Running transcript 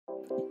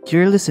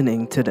You're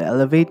listening to the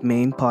Elevate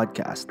Main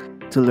podcast.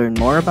 To learn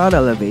more about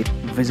Elevate,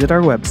 visit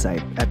our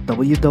website at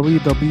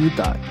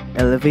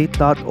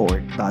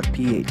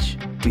www.elevate.org.ph.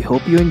 We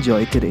hope you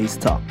enjoy today's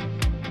talk.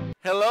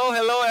 Hello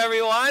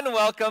everyone.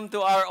 Welcome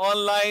to our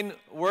online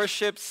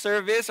worship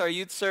service, our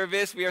youth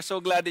service. We are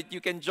so glad that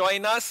you can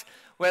join us,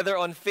 whether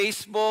on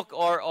Facebook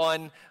or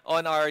on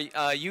our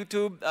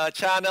YouTube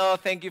channel.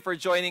 Thank you for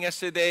joining us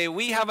today.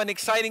 We have an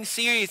exciting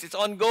series. It's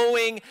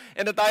ongoing,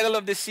 and the title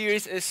of this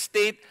series is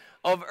State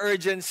of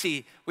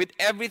Urgency. With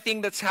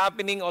everything that's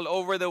happening all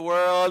over the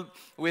world,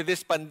 with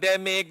this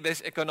pandemic,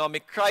 this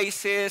economic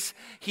crisis,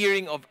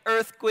 hearing of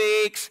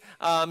earthquakes,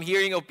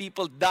 hearing of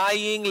people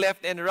dying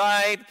left and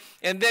right,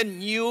 and then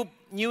new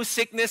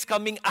sickness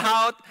coming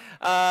out,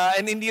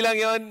 and hindi lang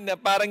yun, na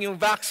parang yung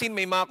vaccine,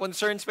 may mga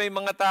concerns pa yung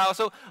mga tao.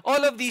 So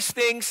all of these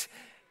things,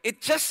 it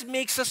just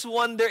makes us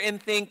wonder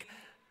and think,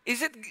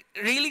 is it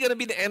really going to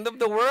be the end of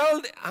the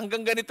world?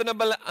 Hanggang ganito na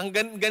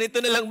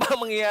lang ba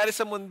mangyayari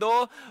sa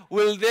mundo?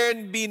 Will there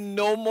be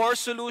no more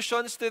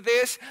solutions to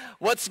this?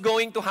 What's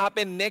going to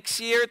happen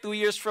next year, 2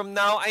 years from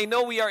now? I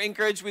know we are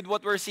encouraged with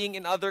what we're seeing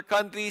in other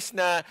countries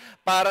na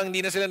parang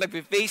di na sila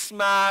nagpe-face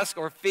mask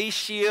or face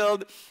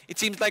shield. It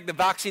seems like the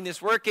vaccine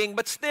is working.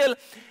 But still,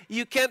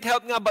 you can't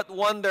help nga but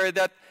wonder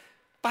that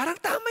parang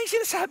tama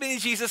yung sinasabi ni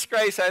Jesus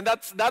Christ. And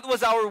that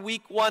was our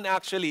week 1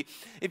 actually.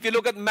 If you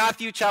look at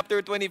Matthew chapter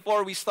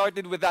 24, we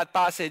started with that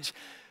passage.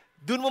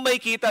 Dun mo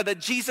makikita that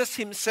Jesus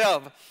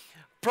himself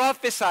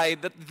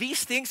prophesied that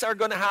these things are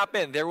going to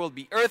happen. There will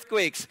be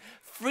earthquakes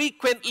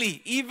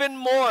frequently, even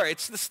more.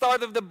 It's the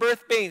start of the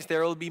birth pains.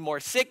 There will be more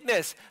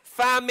sickness,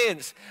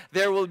 famines.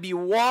 There will be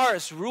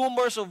wars,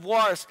 rumors of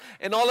wars.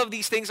 And all of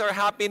these things are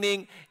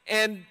happening.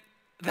 And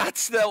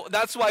that's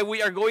why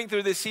we are going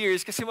through this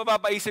series. Kasi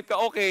mapapaisip ka,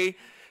 okay,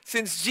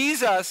 since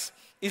Jesus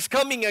is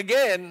coming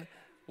again,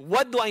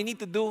 what do I need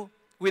to do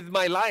with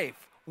my life?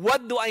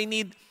 What do I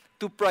need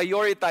to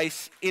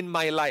prioritize in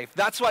my life?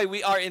 That's why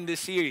we are in this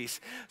series.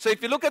 So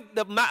if you look at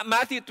the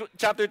Matthew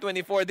chapter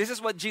 24, this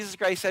is what Jesus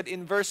Christ said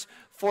in verse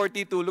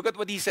 42. Look at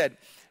what he said.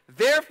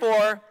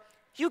 Therefore,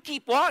 you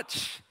keep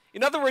watch.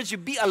 In other words, you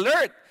be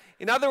alert.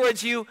 In other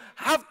words, you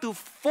have to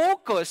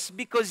focus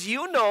because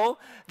you know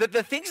that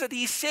the things that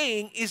he's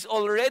saying is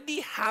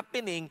already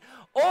happening,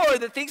 or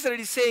the things that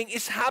he's saying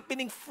is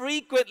happening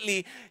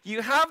frequently.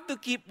 You have to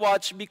keep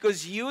watch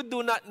because you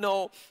do not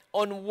know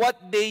on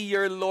what day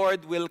your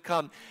Lord will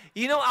come.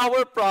 You know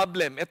our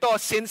problem. Ito,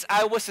 since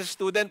I was a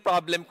student,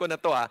 problem ko na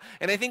to.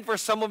 And I think for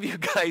some of you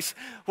guys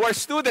who are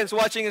students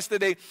watching us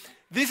today,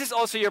 this is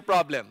also your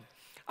problem.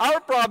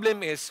 Our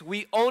problem is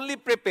we only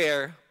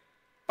prepare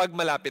pag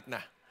malapit na.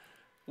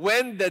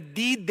 When the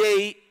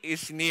D-Day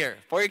is near.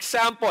 For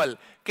example,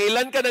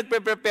 kailan ka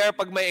nagpe-prepare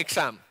pag may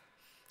exam?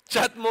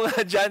 Chat mo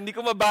nga dyan. Hindi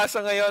ko mabasa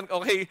ngayon.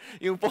 Okay,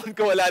 yung phone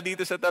ko wala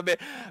dito sa tabi.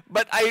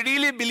 But I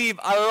really believe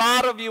a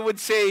lot of you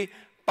would say,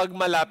 pag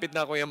malapit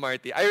na, Kuya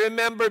Marty. I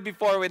remember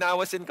before when I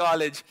was in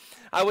college,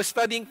 I was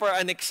studying for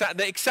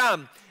the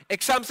exam.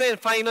 Exams na yun,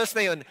 finals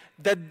na yun.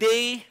 The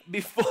day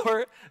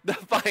before the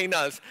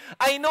finals.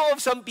 I know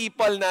of some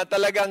people na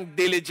talagang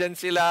diligent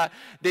sila.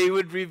 They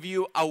would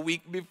review a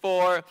week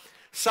before.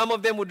 Some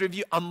of them would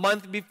review a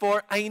month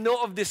before. I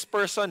know of this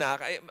person,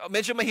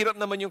 medyo mahirap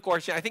naman yung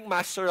course niya. I think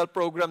masteral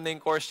program na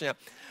yung course niya.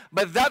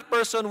 But that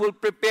person will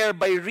prepare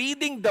by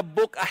reading the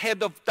book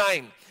ahead of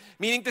time.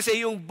 Meaning to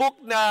say, yung book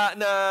na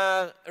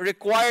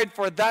required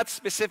for that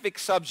specific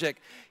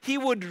subject, he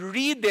would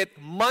read it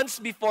months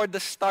before the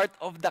start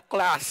of the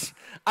class.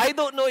 I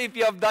don't know if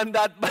you have done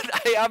that, but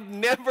I have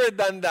never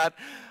done that.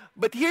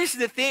 But here's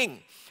the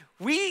thing.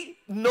 We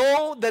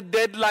know the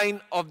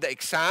deadline of the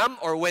exam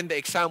or when the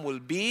exam will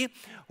be.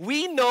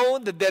 We know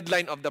the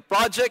deadline of the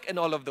project and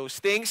all of those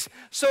things.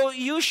 So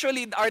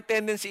usually our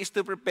tendency is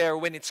to prepare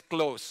when it's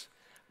close.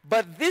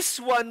 But this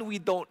one we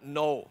don't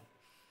know.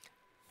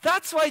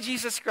 That's why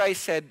Jesus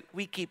Christ said,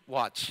 we keep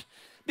watch.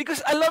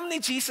 Because alam ni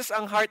Jesus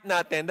ang heart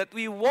natin that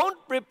we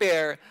won't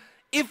prepare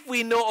if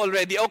we know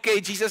already,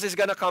 okay, Jesus is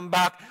gonna come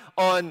back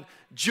on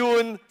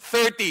June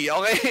 30,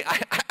 okay?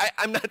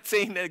 I'm not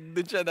saying that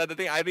dun siya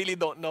dadating. I really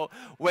don't know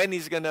when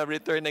he's gonna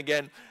return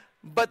again.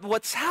 But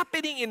what's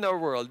happening in our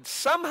world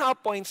somehow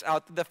points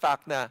out to the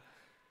fact na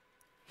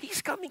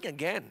he's coming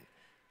again.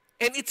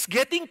 And it's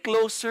getting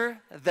closer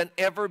than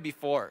ever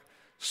before.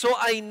 So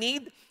I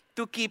need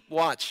to keep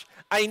watch.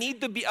 I need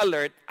to be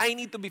alert. I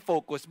need to be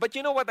focused. But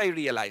you know what I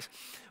realize?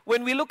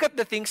 When we look at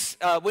the things,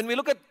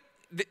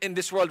 in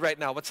this world right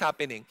now, what's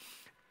happening?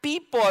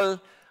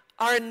 People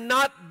are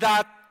not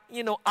that,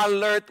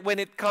 alert when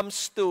it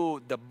comes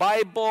to the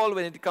Bible,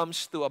 when it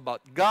comes to about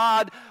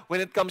God,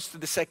 when it comes to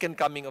the second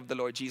coming of the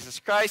Lord Jesus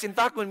Christ. In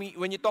fact, when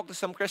you talk to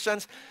some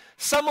Christians,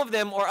 some of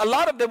them or a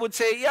lot of them would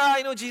say, yeah,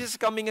 I know Jesus is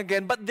coming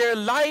again, but their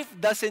life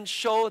doesn't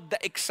show the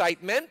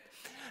excitement.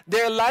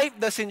 Their life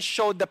doesn't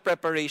show the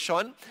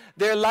preparation.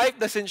 Their life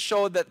doesn't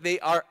show that they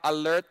are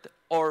alert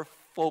or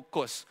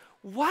focused.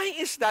 Why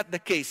is that the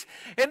case?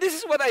 And this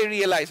is what I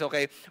realize,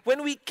 okay?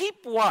 When we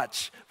keep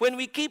watch,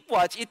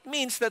 it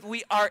means that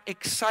we are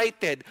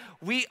excited,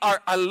 we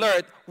are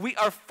alert, we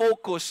are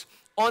focused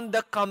on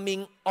the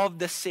coming of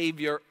the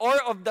Savior or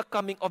of the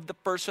coming of the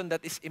person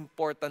that is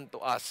important to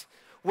us.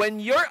 When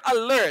you're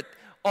alert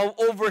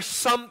over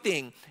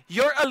something,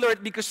 you're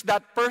alert because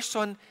that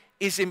person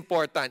is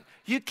important.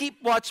 You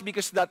keep watch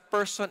because that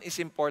person is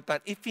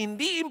important. If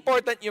hindi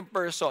important yung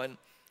person,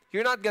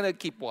 you're not going to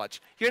keep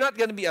watch. You're not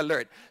going to be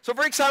alert. So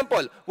for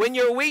example, when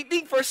you're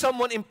waiting for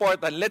someone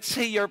important, let's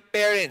say your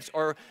parents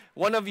or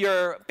one of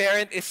your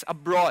parent is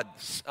abroad,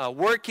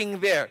 working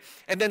there,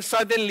 and then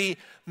suddenly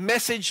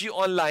message you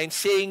online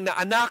saying na,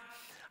 anak,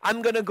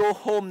 I'm going to go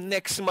home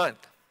next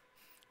month.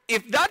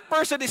 If that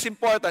person is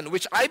important,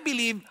 which I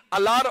believe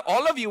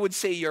all of you would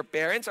say your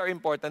parents are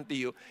important to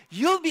you,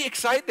 you'll be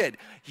excited.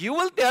 You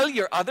will tell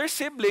your other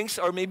siblings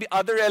or maybe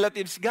other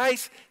relatives,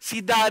 guys, si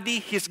daddy,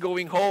 he's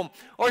going home.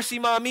 Or si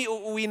mommy,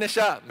 uuwi na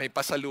siya. May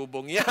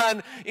pasalubong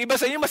yan. Iba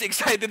sa inyo, mas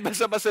excited ba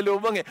sa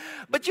pasalubong eh.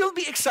 But you'll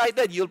be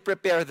excited. You'll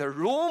prepare the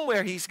room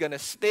where he's gonna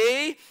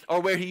stay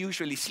or where he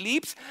usually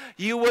sleeps.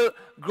 You will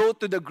go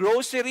to the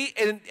grocery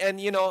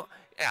and you know,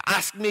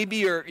 ask maybe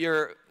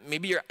your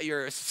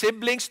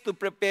siblings to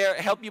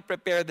help you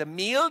prepare the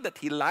meal that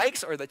he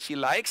likes or that she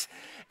likes,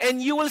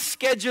 and you will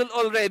schedule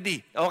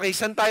already. Okay,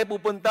 saan tayo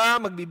pupunta?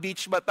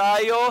 Magbi-beach ba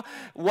tayo?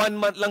 1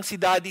 month lang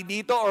si daddy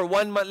dito or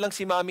 1 month lang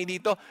si mommy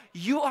dito.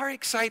 You are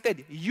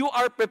excited. You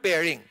are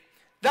preparing.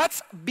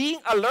 That's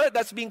being alert.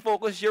 That's being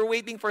focused. You're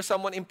waiting for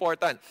someone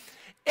important.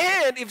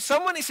 And if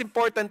someone is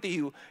important to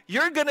you,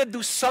 you're gonna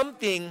do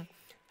something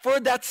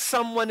for that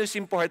someone who's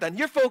important.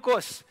 You're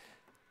focused.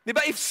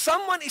 Diba? If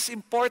someone is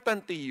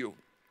important to you,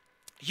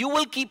 you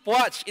will keep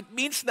watch. It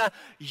means na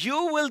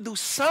you will do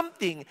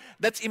something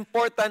that's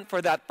important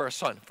for that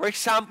person. For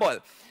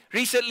example,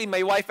 recently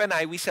my wife and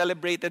I, we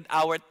celebrated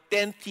our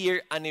 10th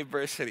year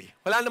anniversary.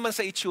 Wala naman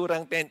sa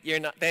itsurang 10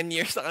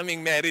 years na kaming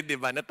married, di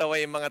ba? Natawa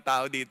yung mga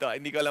tao dito.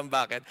 Hindi ko alam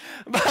bakit.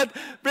 But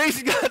praise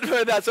God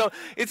for that. So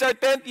it's our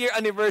 10th year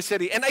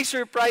anniversary. And I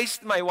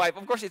surprised my wife.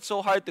 Of course, it's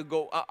so hard to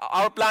go.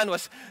 Our plan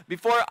was,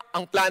 before,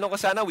 ang plano ko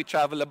sana, we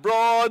travel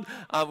abroad.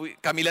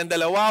 Kami lang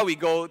dalawa. We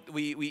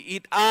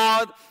eat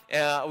out.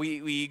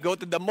 We go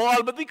to the mall.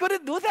 But we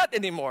couldn't do that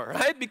anymore,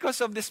 right? Because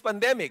of this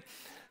pandemic.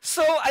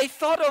 So I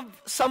thought of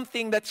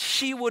something that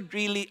she would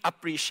really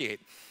appreciate.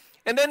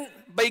 And then,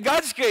 by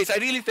God's grace, I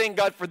really thank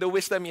God for the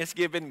wisdom He has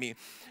given me.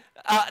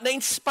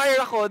 Na-inspire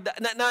ako,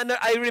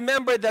 I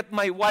remember that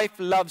my wife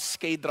loves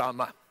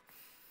K-drama.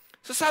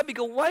 So sabi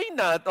ko, why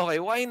not? Okay,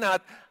 why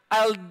not?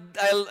 I'll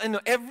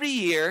every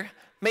year,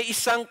 may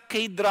isang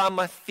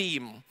K-drama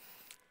theme.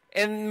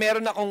 And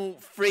meron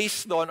akong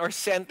phrase doon or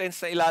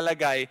sentence na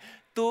ilalagay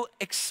to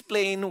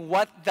explain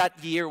what that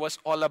year was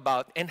all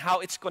about and how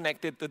it's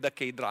connected to the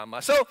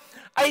K-drama. So,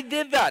 I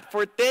did that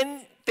for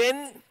 10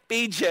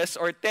 pages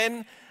or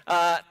 10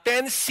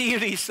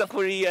 series ng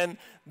Korean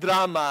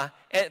drama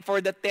for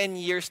the 10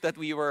 years that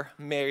we were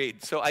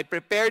married. So, I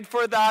prepared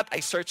for that. I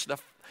searched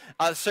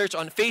search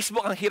on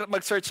Facebook. Ang hirap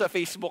mag-search sa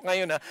Facebook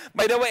ngayon.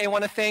 By the way, I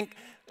want to thank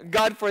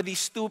God for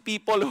these two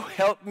people who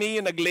helped me,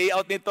 yung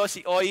nag-layout nito,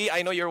 si Oyi, I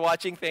know you're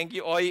watching, thank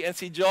you Oyi, and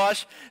si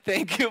Josh,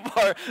 thank you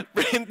for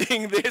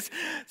printing this.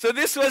 So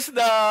this was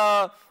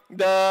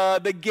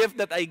the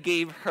gift that I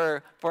gave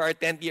her for our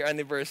 10th year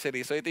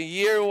anniversary. So ito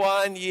year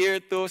 1, year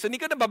 2, so hindi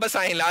ko na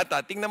babasahin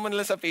lahat. Tingnan mo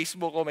na lang sa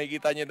Facebook ko,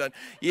 makikita nyo doon.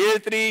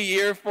 Year 3,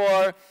 year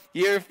 4,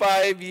 year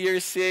 5, year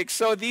 6.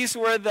 So these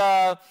were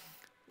the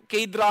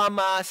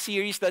K-drama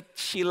series that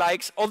she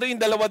likes. Although yung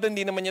dalawa doon,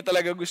 hindi naman niya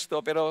talaga gusto,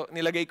 pero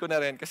nilagay ko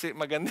na rin kasi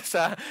maganda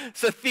sa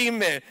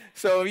theme eh.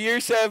 So year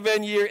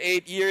 7, year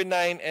 8, year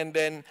 9, and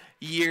then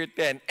year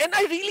 10. And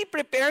I really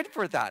prepared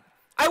for that.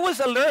 I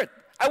was alert.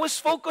 I was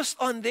focused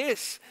on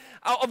this.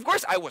 Of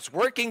course, I was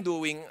working,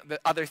 doing the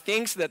other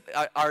things that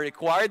are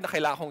required na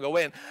kailangan kong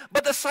gawin.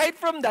 But aside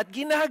from that,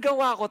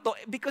 ginagawa ko to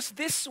because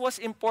this was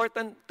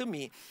important to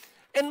me.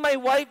 And my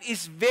wife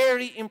is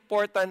very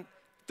important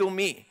to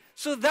me.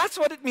 So that's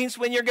what it means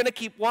when you're going to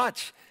keep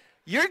watch.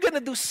 You're going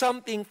to do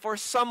something for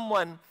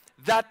someone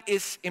that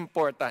is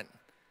important.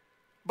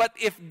 But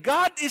if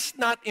God is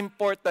not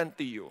important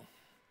to you,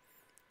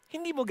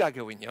 hindi mo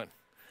gagawin yon.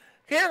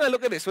 Kaya nga,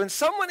 look at this. When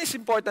someone is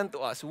important to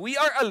us, we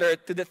are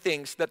alert to the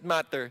things that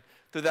matter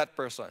to that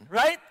person.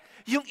 Right?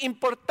 Yung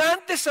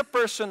importante sa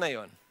person na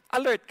yon,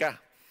 alert ka.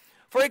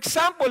 For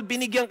example,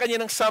 binigyan ka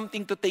niya ng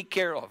something to take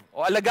care of.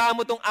 O alagaan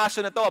mo tong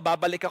aso na to,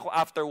 babalik ako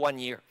after 1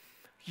 year.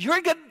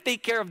 You're going to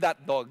take care of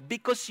that dog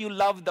because you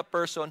love the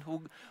person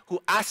who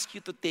asked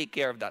you to take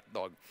care of that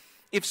dog.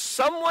 If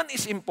someone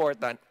is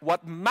important,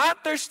 what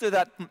matters to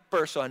that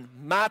person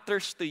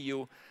matters to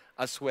you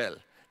as well.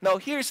 Now,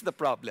 here's the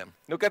problem.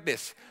 Look at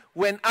this.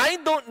 When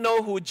I don't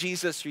know who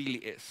Jesus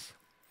really is,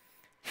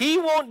 He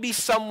won't be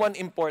someone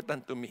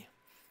important to me.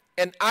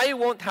 And I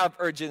won't have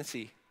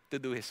urgency to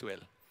do His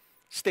will.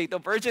 State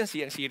of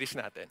urgency ang series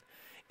natin.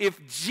 If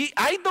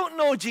I don't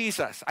know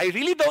Jesus, I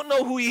really don't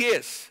know who He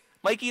is,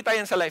 makikita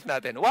yan sa life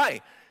natin.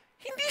 Why?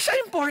 Hindi siya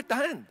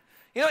important.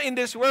 You know, in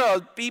this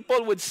world,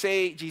 people would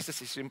say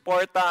Jesus is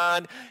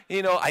important.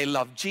 You know, I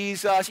love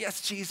Jesus.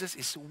 Yes, Jesus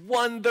is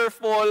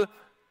wonderful.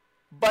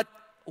 But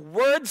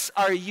words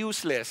are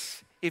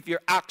useless if your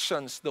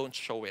actions don't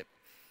show it.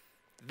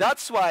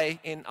 That's why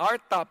in our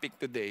topic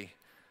today,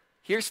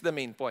 here's the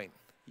main point.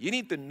 You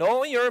need to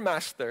know your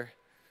master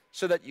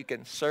so that you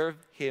can serve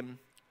him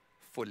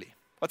fully.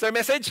 What's our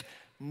message?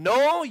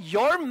 Know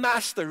your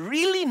master.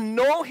 Really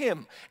know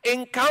him.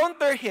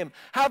 Encounter him.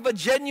 Have a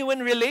genuine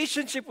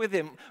relationship with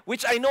him.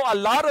 Which I know a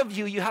lot of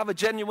you have a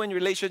genuine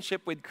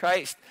relationship with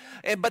Christ.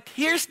 But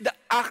here's the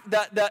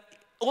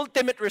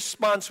ultimate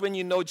response when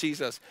you know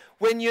Jesus.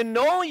 When you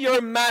know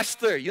your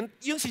master, you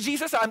see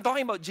Jesus, I'm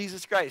talking about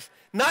Jesus Christ.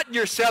 Not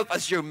yourself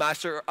as your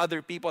master or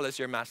other people as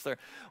your master.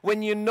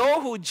 When you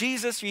know who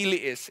Jesus really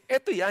is,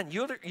 eto yan,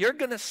 you're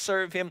gonna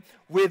serve him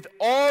with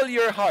all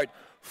your heart.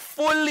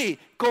 Fully,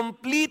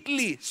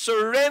 completely,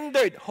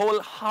 surrendered,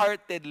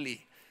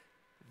 wholeheartedly.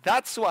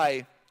 That's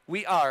why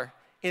we are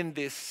in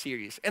this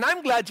series. And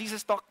I'm glad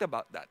Jesus talked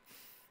about that.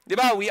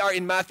 Diba? We are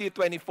in Matthew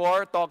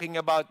 24 talking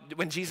about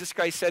when Jesus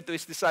Christ said to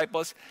his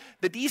disciples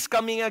that he's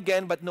coming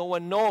again but no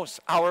one knows.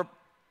 Our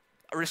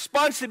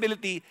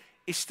responsibility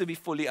is to be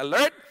fully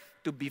alert,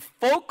 to be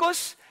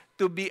focused,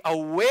 to be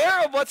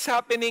aware of what's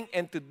happening,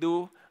 and to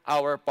do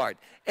our part.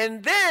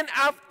 And then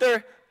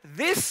after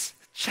this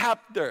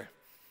chapter,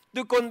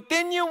 to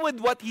continue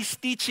with what he's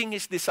teaching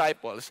his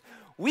disciples,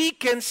 we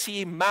can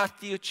see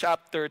Matthew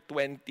chapter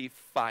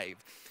 25.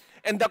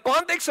 And the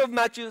context of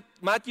Matthew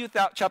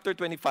chapter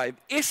 25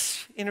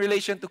 is in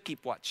relation to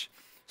keep watch.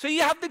 So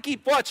you have to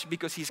keep watch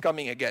because he's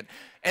coming again.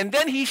 And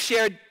then he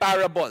shared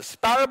parables.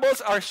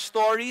 Parables are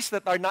stories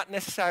that are not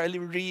necessarily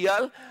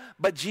real,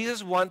 but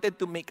Jesus wanted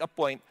to make a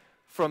point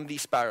from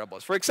these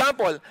parables. For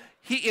example,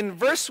 in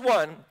verse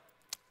 1,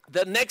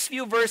 the next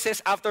few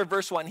verses after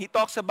verse 1, he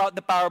talks about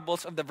the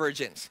parables of the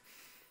virgins.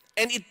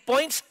 And it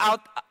points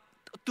out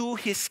to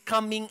his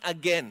coming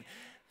again.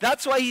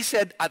 That's why he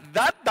said, at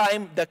that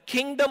time, the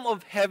kingdom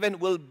of heaven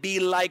will be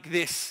like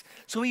this.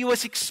 So he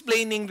was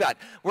explaining that.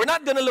 We're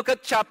not going to look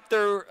at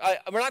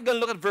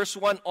verse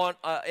 1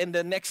 in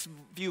the next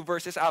few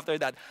verses after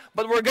that.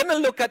 But we're going to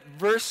look at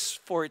verse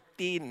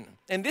 14.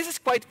 And this is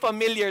quite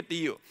familiar to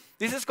you.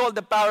 This is called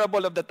the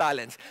parable of the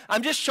talents.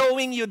 I'm just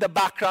showing you the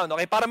background,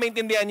 okay? Para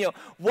maintindihan nyo,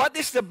 what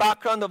is the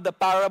background of the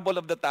parable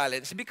of the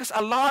talents? Because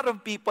a lot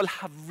of people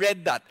have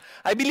read that.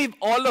 I believe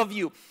all of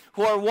you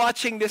who are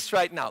watching this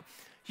right now,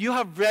 you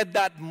have read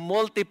that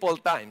multiple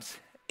times.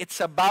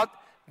 It's about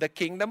the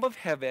kingdom of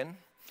heaven.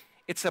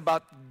 It's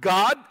about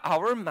God,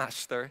 our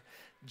master,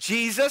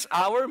 Jesus,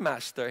 our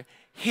master,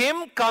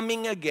 him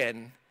coming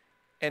again,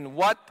 and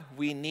what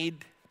we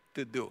need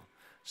to do.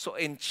 So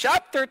in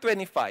chapter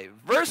 25,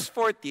 verse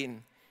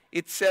 14,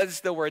 it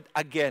says the word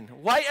again.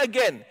 Why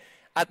again?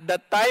 At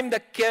that time,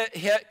 the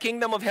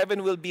kingdom of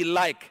heaven will be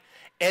like.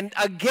 And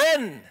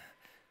again,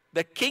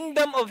 the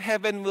kingdom of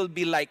heaven will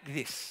be like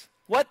this.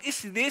 What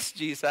is this,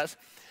 Jesus?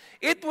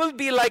 It will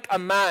be like a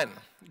man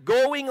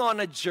going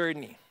on a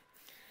journey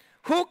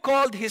who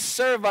called his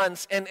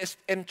servants and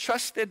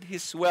entrusted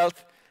his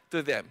wealth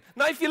to them.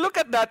 Now, if you look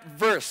at that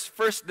verse,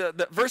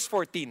 the verse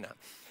 14,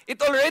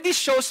 it already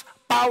shows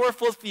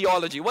powerful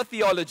theology. What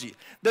theology?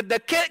 That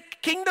the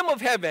kingdom of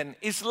heaven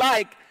is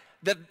like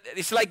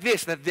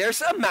this, that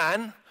there's a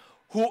man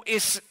who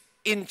is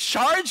in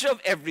charge of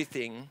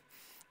everything,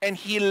 and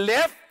he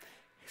left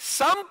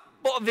some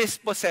of his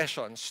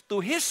possessions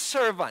to his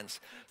servants.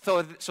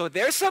 So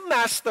there's a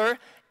master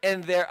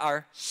and there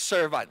are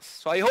servants.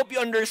 So I hope you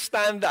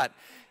understand that.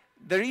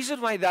 The reason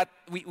why that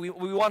we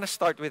want to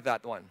start with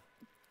that one.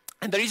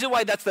 And the reason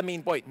why that's the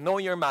main point, know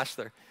your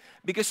master.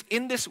 Because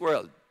in this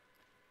world,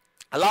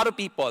 a lot of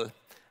people,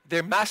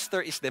 their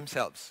master is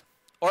themselves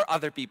or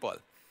other people.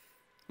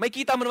 May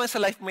kita mo naman sa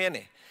life mo yan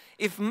eh.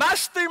 If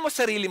master mo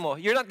sarili mo,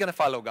 you're not gonna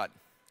follow God.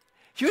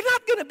 You're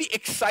not gonna be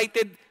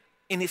excited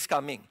in his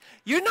coming.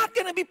 You're not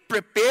gonna be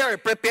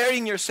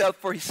preparing yourself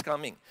for his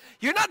coming.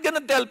 You're not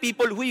gonna tell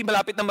people, huy,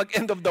 malapit na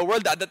mag-end of the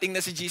world, dadating na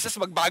si Jesus,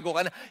 magbago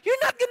ka na.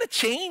 You're not gonna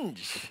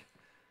change.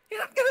 You're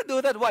not gonna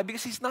do that. Why?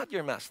 Because he's not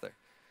your master.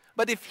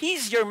 But if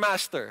he's your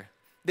master,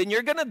 then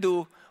you're gonna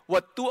do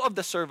what two of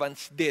the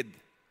servants did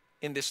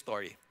in this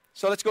story.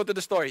 So let's go to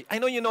the story. I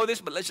know you know this,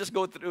 but let's just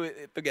go through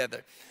it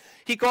together.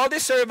 He called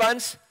his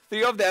servants,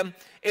 3 of them,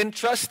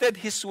 entrusted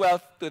his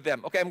wealth to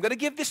them. Okay, I'm going to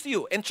give this to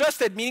you.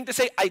 Entrusted, meaning to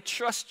say, I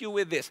trust you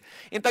with this.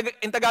 In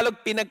Tagalog,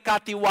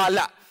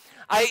 pinagkatiwala.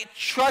 I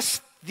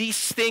trust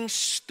these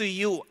things to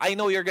you. I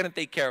know you're going to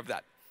take care of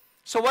that.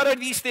 So what are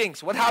these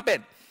things? What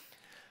happened?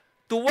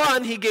 To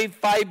one, he gave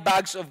 5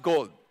 bags of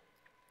gold.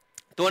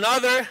 To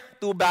another,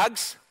 2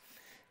 bags.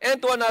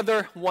 And to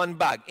another, 1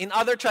 bag. In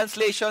other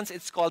translations,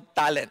 it's called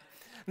talent.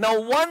 Now,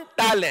 1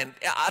 talent,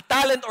 a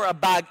talent or a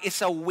bag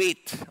is a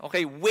weight.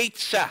 Okay, weight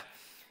siya.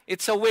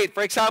 It's a weight.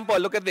 For example,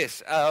 look at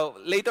this.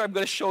 Later, I'm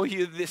going to show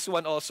you this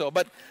one also.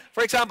 But,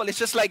 for example, it's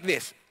just like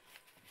this.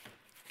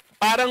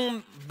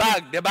 Parang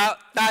bag, diba?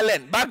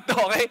 Talent. Bag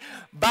to, okay?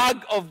 Bag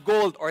of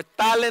gold or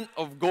talent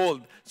of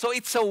gold. So,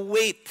 it's a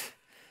weight.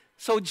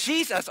 So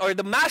Jesus, or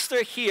the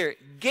master here,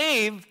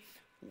 gave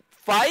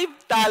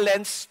 5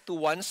 talents to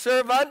one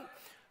servant,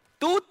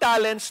 2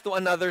 talents to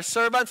another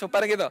servant. So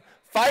parang ito,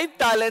 5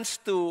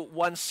 talents to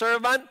one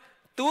servant,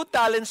 2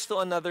 talents to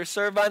another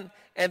servant,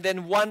 and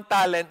then 1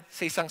 talent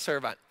sa isang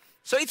servant.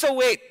 So it's a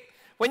weight.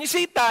 When you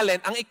say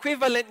talent, ang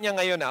equivalent niya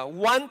ngayon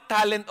 1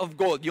 talent of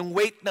gold, yung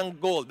weight ng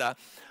gold.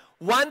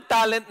 1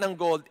 talent ng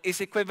gold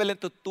is equivalent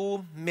to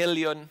 $2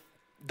 million.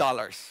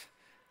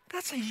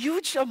 That's a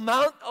huge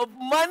amount of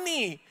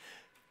money.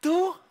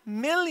 $2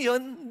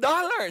 million.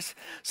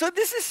 So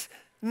this is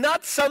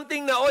not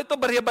something na, ito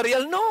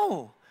barya-baryal.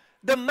 No.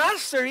 The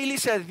master really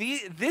said,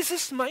 this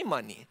is my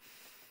money.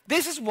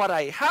 This is what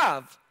I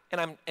have,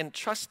 and I'm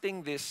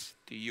entrusting this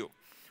to you.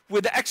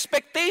 With the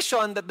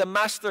expectation that the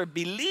master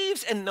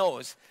believes and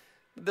knows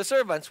the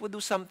servants would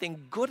do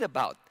something good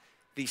about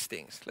these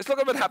things. Let's look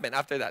at what happened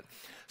after that.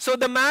 So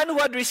the man who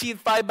had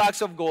received 5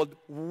 bags of gold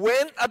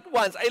went at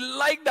once. I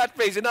like that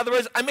phrase. In other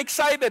words, I'm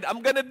excited.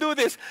 I'm going to do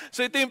this.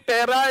 So ito yung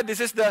pera. This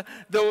is the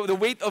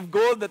weight of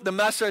gold that the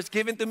master has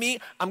given to me.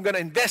 I'm going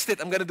to invest it.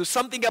 I'm going to do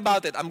something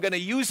about it. I'm going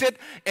to use it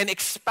and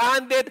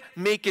expand it,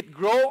 make it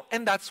grow.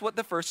 And that's what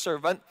the first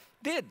servant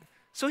did.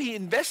 So he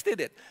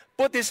invested it,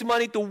 put his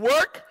money to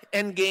work,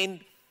 and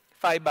gained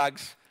 5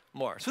 bags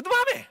more. So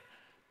dumami.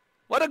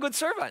 What a good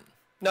servant.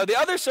 Now, the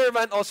other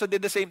servant also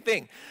did the same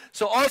thing.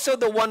 So also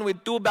the one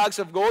with 2 bags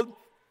of gold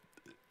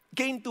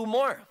gained 2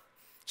 more.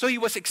 So he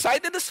was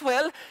excited as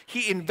well.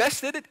 He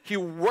invested it. He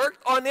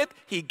worked on it.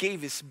 He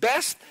gave his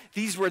best.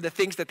 These were the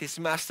things that his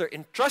master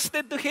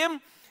entrusted to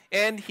him,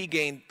 and he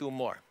gained 2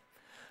 more.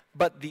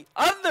 But the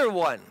other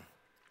one,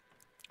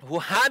 who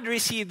had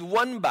received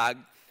 1 bag,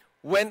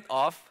 went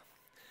off,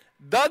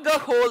 dug a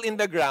hole in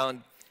the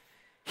ground,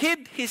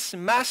 hid his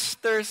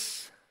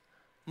master's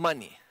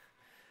money.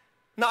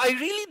 Now, I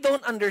really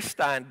don't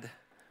understand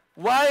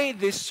why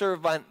this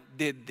servant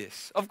did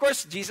this. Of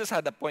course, Jesus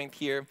had a point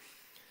here.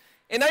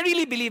 And I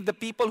really believe the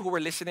people who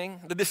were listening,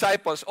 the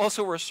disciples,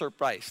 also were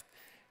surprised.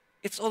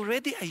 It's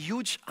already a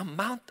huge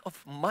amount of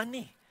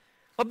money.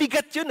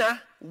 Mabigat yun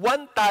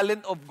 1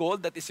 talent of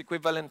gold that is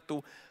equivalent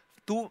to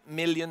 $2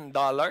 million.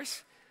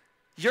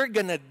 You're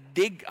gonna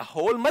dig a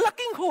hole.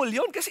 Malaking hole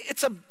yun kasi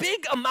it's a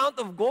big amount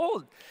of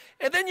gold.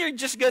 And then you're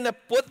just gonna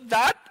put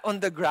that on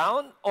the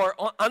ground or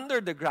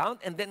under the ground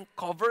and then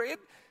cover it.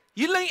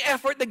 Yun lang yung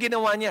effort na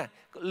ginawa niya.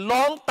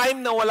 Long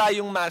time na wala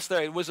yung master.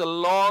 It was a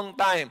long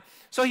time.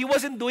 So he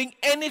wasn't doing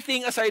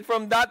anything aside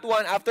from that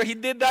one. After he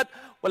did that,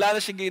 wala na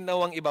siya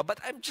ginawang iba. But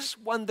I'm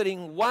just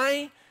wondering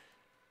why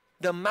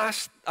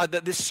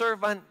the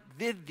servant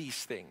did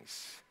these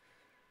things.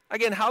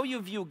 Again, how you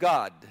view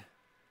God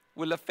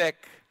will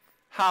affect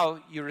how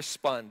you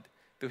respond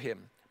to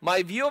Him.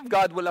 My view of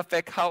God will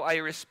affect how I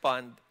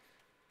respond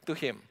to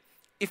Him.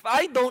 If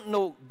I don't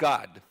know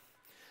God,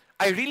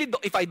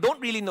 if I don't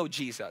really know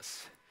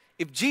Jesus,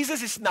 if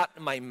Jesus is not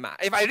my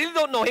if I really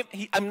don't know Him,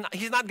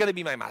 He's not going to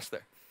be my master.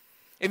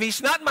 If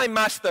He's not my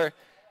master,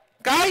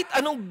 kahit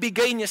anong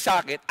bigay niya sa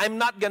akin, I'm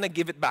not going to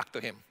give it back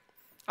to Him.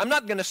 I'm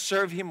not going to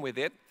serve Him with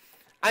it.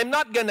 I'm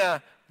not going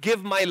to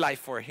give my life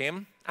for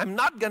Him. I'm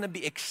not going to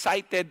be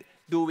excited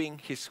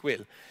doing His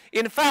will.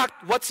 In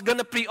fact, what's going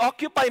to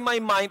preoccupy my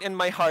mind and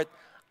my heart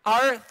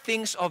are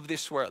things of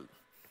this world,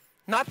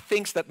 not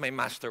things that my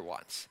master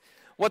wants.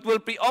 What will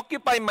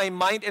preoccupy my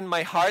mind and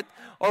my heart,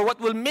 or what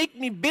will make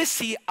me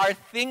busy, are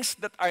things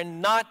that are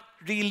not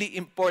really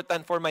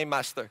important for my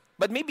master,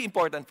 but maybe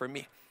important for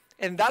me.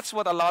 And that's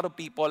what a lot of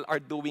people are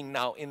doing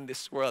now in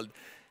this world.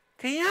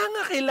 Kaya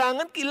nga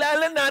kailangan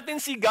kilala natin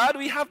si God.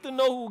 We have to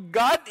know who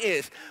God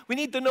is. We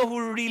need to know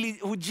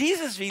who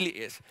Jesus really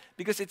is,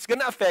 because it's going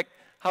to affect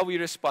how we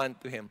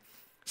respond to Him.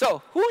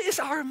 So, who is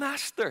our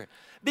master?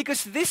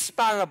 Because this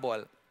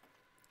parable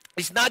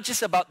is not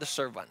just about the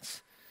servants.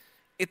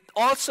 It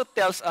also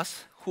tells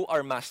us who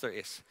our master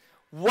is.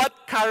 What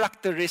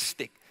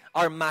characteristic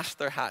our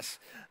master has.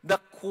 The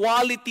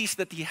qualities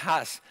that he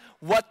has.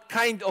 What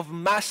kind of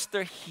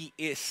master he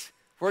is.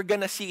 We're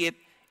going to see it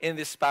in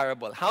this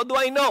parable. How do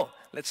I know?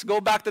 Let's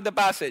go back to the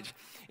passage.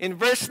 In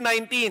verse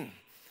 19,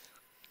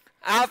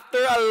 after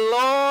a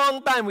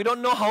long time, we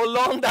don't know how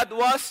long that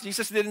was.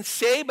 Jesus didn't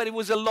say, but it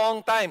was a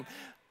long time.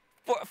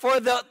 For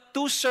the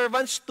 2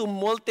 servants to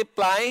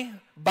multiply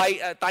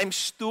by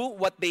times 2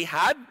 what they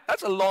had,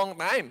 that's a long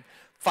time.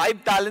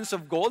 5 talents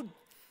of gold,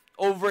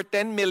 over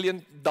 $10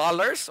 million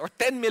or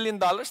 $10 million,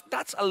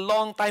 that's a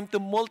long time to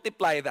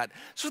multiply that.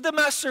 So the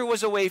master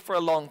was away for a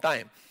long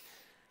time.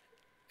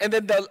 And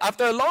then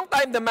after a long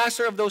time, the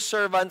master of those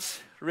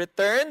servants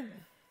returned,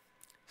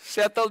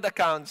 settled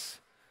accounts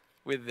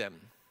with them.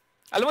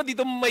 Alam mo,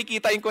 dito mo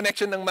makikita yung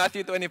connection ng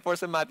Matthew 24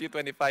 sa Matthew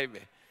 25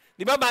 eh.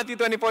 Di ba Matthew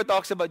 24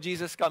 talks about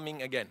Jesus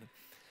coming again?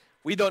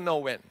 We don't know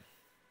when.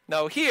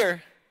 Now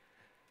here,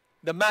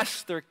 the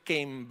master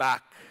came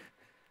back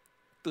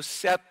to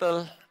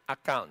settle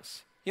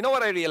accounts. You know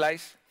what I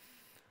realized?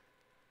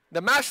 The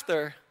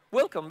master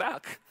will come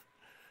back.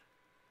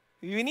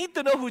 You need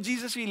to know who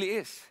Jesus really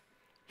is.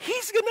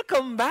 He's gonna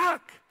come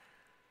back.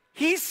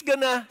 He's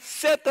gonna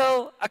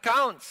settle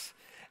accounts.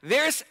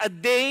 There's a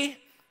day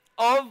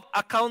of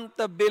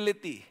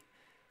accountability.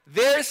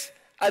 There's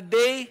a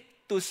day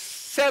to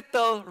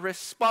settle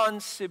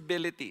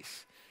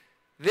responsibilities.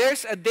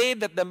 There's a day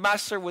that the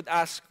master would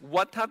ask,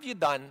 what have you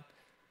done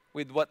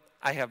with what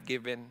I have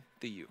given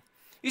to you?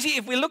 You see,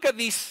 if we look at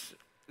these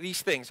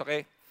things,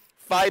 okay?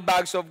 5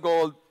 bags of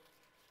gold,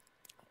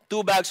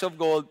 2 bags of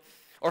gold,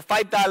 or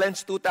 5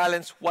 talents, 2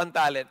 talents, 1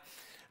 talent.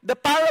 The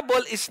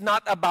parable is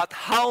not about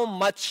how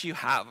much you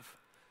have.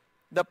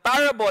 The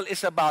parable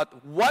is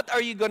about what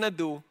are you going to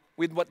do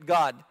with what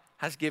God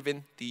has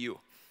given to you.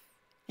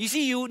 You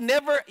see,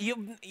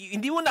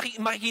 hindi mo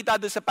makikita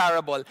doon sa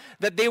parable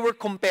that they were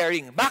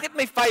comparing. Bakit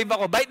may 5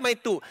 ako? Bakit may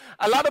 2?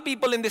 A lot of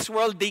people in this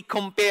world, they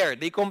compare.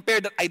 They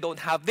compare that I don't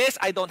have this,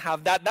 I don't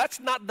have that. That's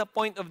not the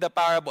point of the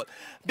parable.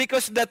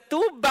 Because the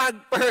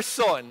 2-bag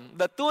person,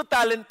 the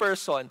 2-talent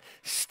person,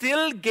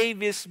 still gave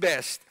his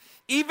best.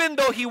 Even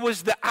though he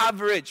was the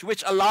average,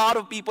 which a lot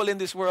of people in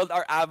this world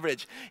are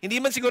average. Hindi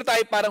man siguro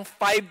tayo parang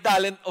 5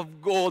 talent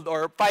of gold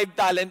or 5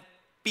 talent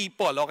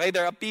people, okay?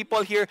 There are people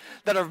here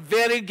that are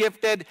very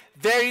gifted,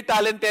 very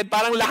talented.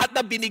 Parang lahat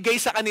na binigay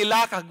sa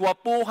kanila,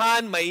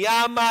 kagwapuhan,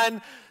 mayaman,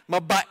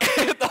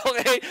 mabait,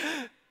 okay?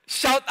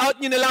 Shout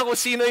out nyo na lang kung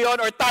sino yon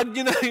or tag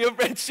nyo na lang yung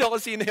friends nyo kung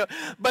sino yon.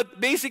 But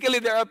basically,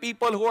 there are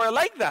people who are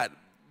like that.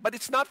 But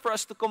it's not for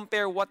us to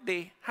compare what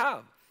they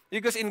have.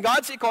 Because in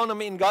God's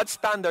economy, in God's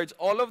standards,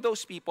 all of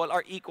those people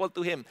are equal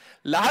to Him.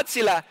 Lahat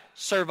sila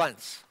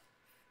servants.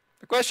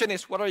 The question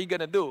is, what are you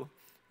going to do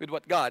with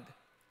what God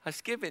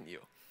has given you?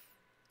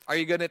 Are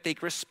you going to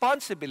take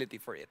responsibility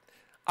for it?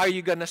 Are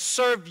you going to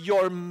serve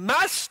your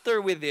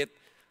master with it?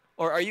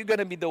 Or are you going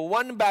to be the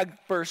 1-bag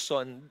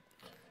person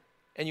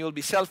and you will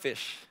be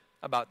selfish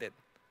about it?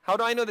 How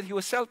do I know that he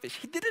was selfish?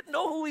 He didn't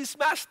know who his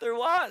master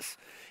was.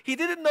 He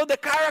didn't know the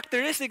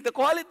characteristic, the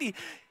quality.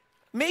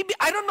 Maybe,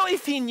 I don't know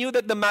if he knew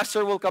that the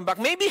master will come back.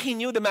 Maybe he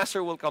knew the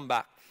master will come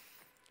back.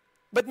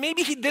 But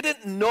maybe he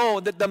didn't know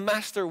that the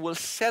master will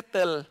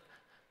settle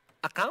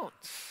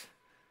accounts.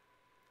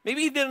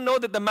 Maybe he didn't know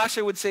that the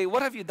master would say,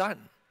 what have you done?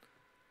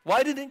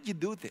 Why didn't you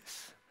do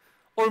this?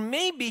 Or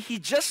maybe he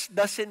just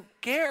doesn't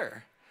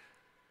care.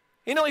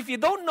 You know, if you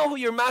don't know who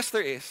your master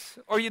is,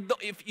 or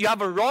if you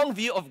have a wrong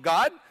view of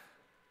God,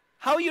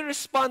 how you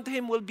respond to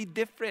him will be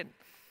different.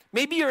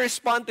 Maybe your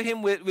response to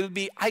him will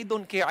be, I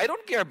don't care. I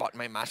don't care about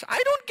my master.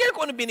 I don't care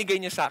kung ano binigay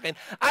niya sa akin.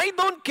 I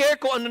don't care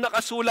kung ano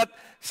nakasulat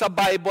sa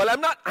Bible.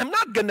 I'm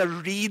not gonna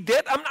read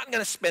it. I'm not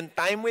gonna spend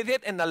time with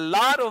it. And a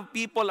lot of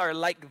people are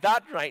like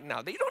that right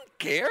now. They don't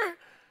care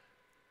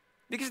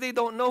because they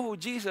don't know who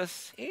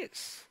Jesus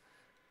is.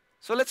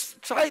 So let's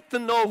try to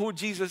know who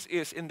Jesus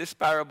is in this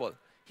parable.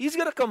 He's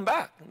gonna come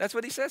back. That's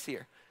what he says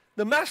here.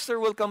 The master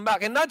will come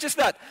back. And not just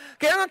that.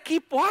 Kaya nga,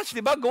 keep watch,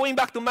 diba? Going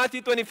back to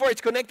Matthew 24, it's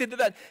connected to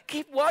that.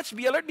 Keep watch,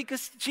 be alert,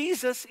 because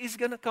Jesus is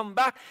gonna come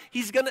back.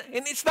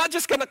 And it's not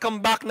just gonna come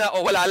back na,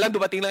 oh, wala lang,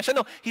 dumating lang siya.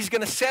 No, he's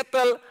gonna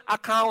settle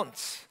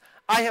accounts.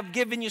 I have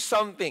given you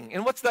something.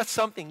 And what's that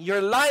something?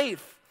 Your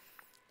life.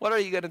 What are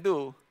you gonna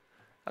do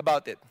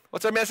about it?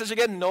 What's our message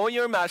again? Know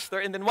your master.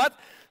 And then what?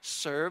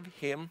 Serve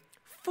him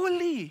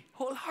fully,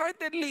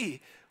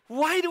 wholeheartedly.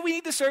 Why do we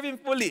need to serve him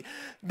fully?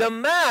 The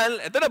man,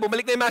 eto na,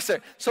 bumalik na yung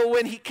master. So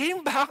when he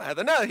came back,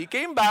 he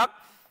came back,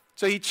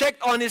 so he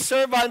checked on his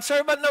servant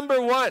number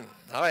 1.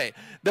 Okay.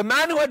 The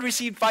man who had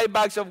received 5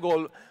 bags of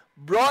gold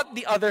brought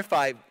the other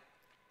 5.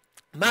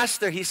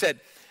 Master, he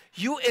said,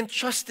 you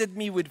entrusted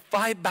me with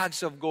 5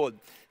 bags of gold.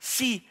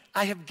 See,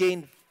 I have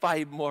gained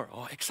 5 more.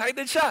 Oh,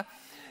 excited siya.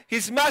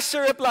 His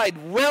master replied,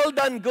 well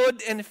done,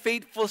 good and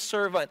faithful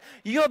servant.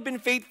 You have been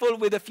faithful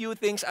with a few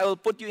things. I will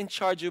put you in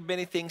charge of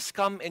many things.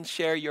 Come and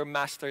share your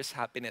master's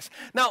happiness.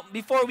 Now,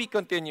 before we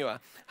continue,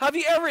 have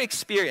you ever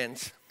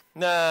experienced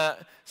na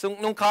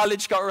nung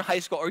college ka or high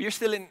school, or you're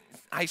still in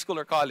high school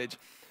or college,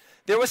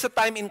 there was a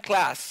time in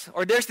class,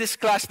 or there's this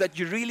class that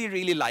you really,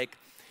 really like,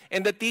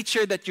 and the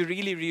teacher that you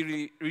really,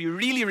 really,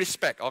 really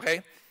respect,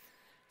 okay?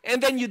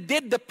 And then you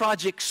did the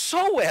project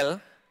so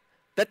well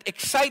that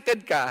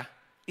excited ka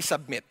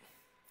i-submit.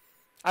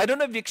 I don't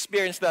know if you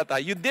experienced that.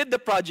 You did the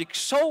project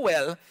so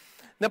well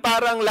na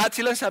parang lahat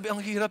silang sabi,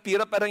 ang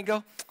hirap-hirap. Parang ikaw,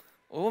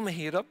 oh,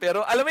 mahirap.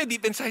 Pero alam mo,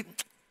 deep inside,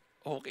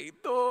 okay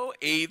to,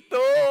 A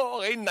to,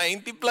 okay,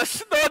 90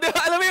 plus to.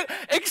 Diba? Alam mo,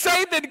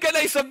 excited ka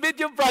na i-submit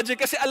yung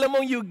project kasi alam mo,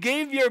 you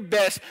gave your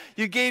best,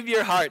 you gave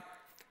your heart.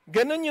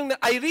 Ganun yung,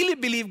 I really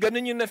believe,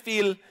 ganun yung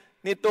na-feel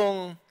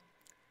nitong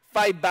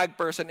 5-bag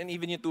person and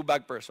even yung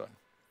 2-bag person.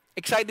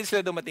 Excited sila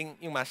dumating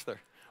yung master.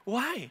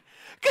 Why?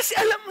 Kasi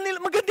alam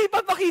nila, maganda yung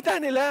papakita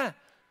nila.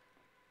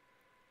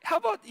 How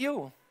about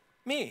you?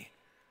 Me?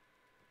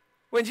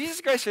 When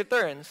Jesus Christ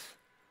returns,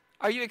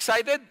 are you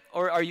excited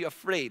or are you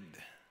afraid?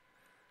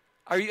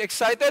 Are you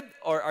excited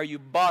or are you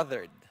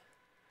bothered?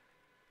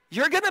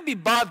 You're gonna be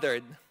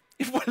bothered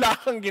if wala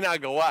kang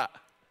ginagawa.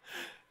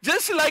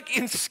 Just like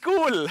in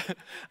school,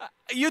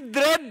 you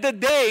dread the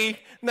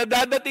day na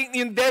dadating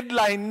yung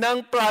deadline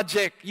ng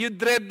project. You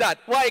dread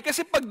that. Why?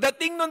 Kasi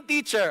pagdating ng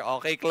teacher,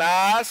 okay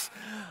class,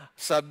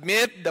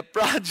 submit the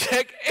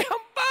project.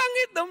 Ang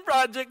pangit ng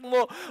project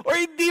mo. Or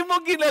hindi mo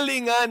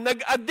ginalingan.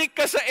 Nag-addict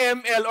ka sa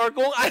ML or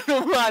kung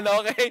ano man,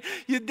 okay?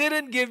 You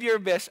didn't give your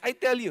best. I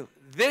tell you,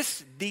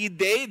 this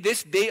D-Day,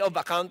 this day of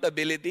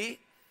accountability,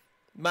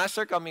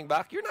 Master coming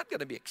back, you're not going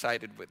to be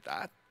excited with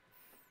that.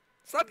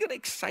 It's not going to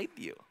excite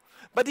you.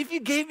 But if you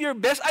gave your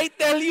best, I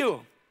tell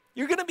you,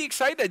 you're going to be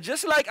excited.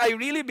 Just like I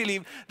really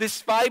believe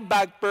this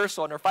 5-bag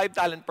person or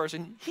 5-talent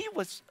person, he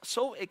was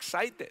so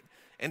excited.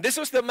 And this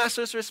was the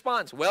Master's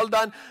response. Well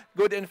done,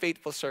 good and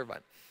faithful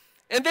servant.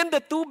 And then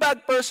the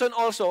 2-bag person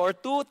also, or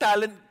 2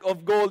 talent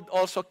of gold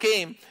also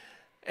came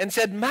and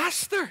said,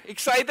 Master,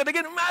 excited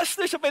again.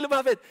 Master, siya pa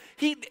lumapit.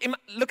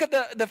 Look at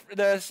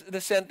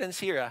the sentence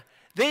here.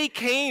 They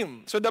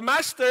came. So the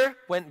master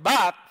went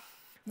back.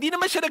 Hindi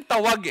naman siya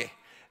nagtawag eh.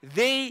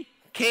 They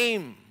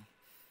came.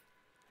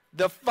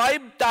 The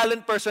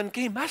 5-talent person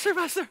came, Master,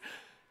 Master.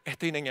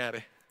 Ito yung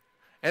nangyari.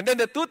 And then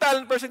the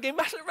 2-talent person came,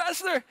 Master,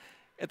 Master.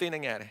 Ito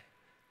yung nangyari.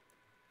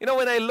 You know,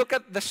 when I look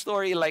at the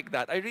story like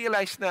that, I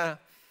realize na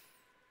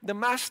the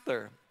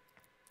master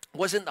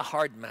wasn't a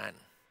hard man.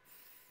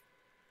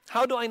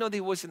 How do I know that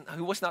he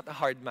was not a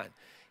hard man?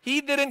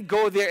 He didn't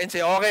go there and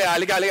say, okay,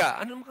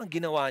 halika. Ano naman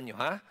ginawa niyo,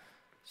 ha?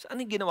 So,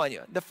 ano yung ginawa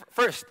niyo?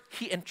 First,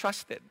 he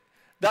entrusted.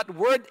 That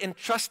word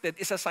entrusted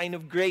is a sign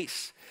of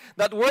grace.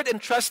 That word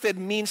entrusted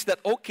means that,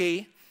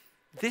 okay,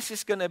 this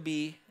is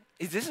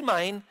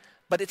mine,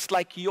 but it's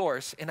like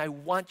yours, and I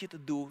want you to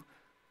do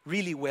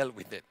really well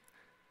with it.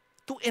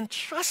 To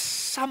entrust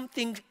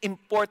something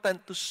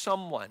important to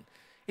someone,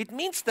 it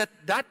means that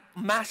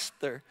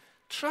master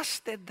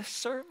trusted the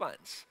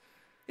servants.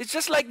 It's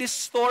just like this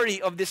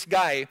story of this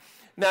guy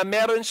na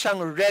meron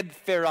siyang red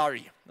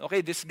Ferrari.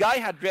 Okay, this guy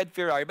had red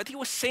Ferrari, but he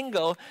was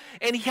single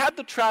and he had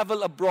to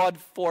travel abroad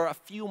for a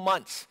few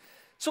months.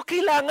 So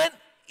kailangan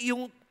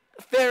yung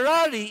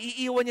Ferrari,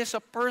 iiwan niya sa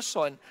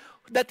person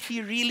that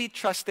he really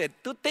trusted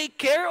to take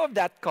care of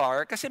that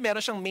car kasi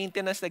meron siyang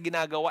maintenance na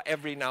ginagawa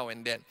every now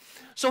and then.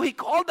 So he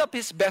called up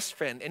his best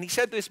friend and he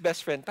said to his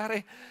best friend,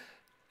 Pare,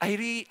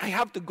 I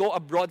have to go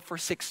abroad for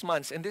 6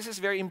 months and this is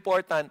very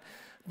important.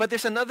 But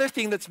there's another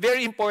thing that's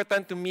very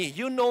important to me.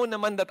 You know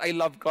naman that I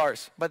love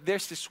cars, but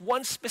there's this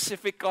one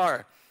specific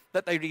car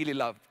that I really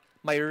love,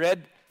 my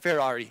red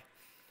Ferrari.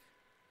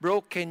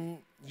 Bro, can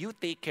you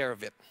take care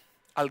of it?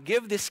 I'll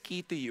give this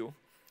key to you.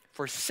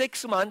 For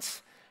 6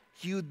 months,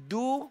 you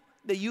do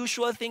the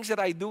usual things that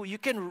I do. You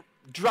can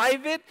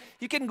drive it,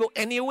 you can go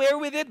anywhere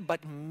with it,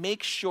 but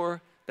make sure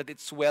that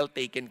it's well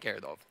taken care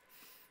of.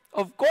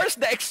 Of course,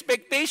 the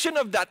expectation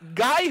of that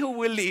guy who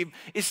will leave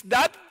is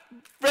that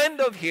friend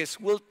of his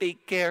will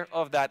take care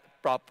of that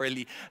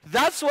properly.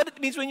 That's what it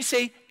means when you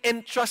say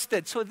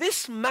entrusted. So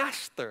this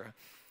master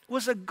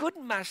was a good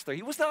master.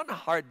 He was not a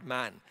hard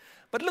man.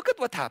 But look at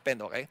what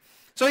happened, okay?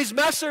 So his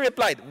master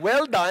replied,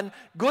 well done,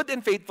 good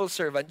and faithful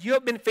servant. You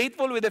have been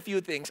faithful with a few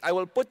things. I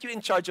will put you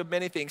in charge of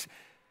many things.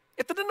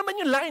 Ito na naman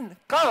yung line.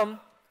 Come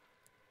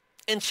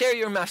and share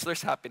your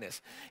master's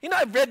happiness. You know,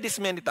 I've read this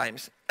many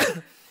times.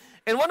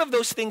 And one of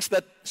those things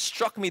that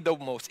struck me the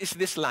most is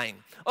this line.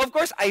 Of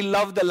course, I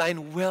love the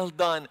line, well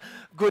done,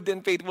 good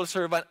and faithful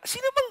servant.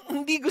 Sino bang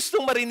hindi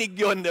gustong marinig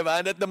yun, di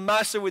ba? That the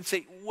master would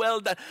say, well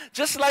done.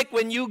 Just like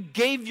when you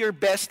gave your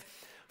best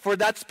for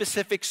that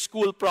specific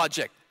school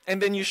project,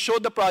 and then you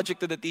showed the project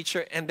to the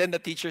teacher, and then the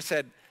teacher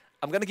said,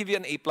 I'm going to give you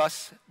an A+,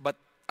 but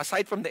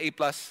aside from the A+,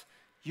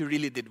 you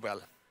really did well.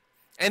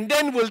 And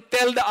then we'll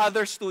tell the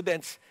other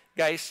students,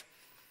 guys,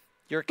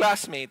 your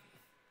classmate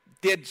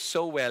did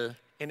so well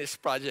in his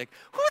project.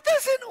 Who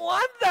doesn't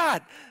want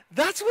that?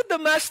 That's what the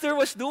master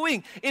was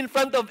doing in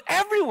front of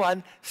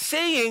everyone,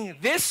 saying,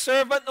 this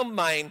servant of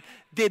mine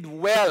did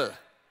well,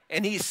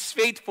 and he's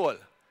faithful.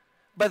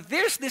 But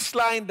there's this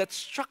line that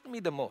struck me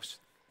the most.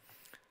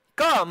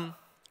 Come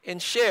and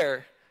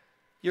share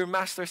your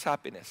master's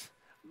happiness.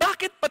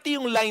 Bakit pati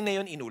yung line na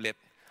yun inulit?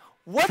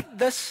 What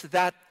does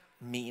that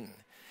mean?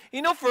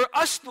 You know, for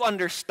us to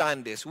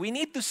understand this, we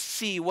need to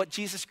see what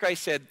Jesus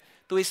Christ said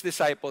to his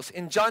disciples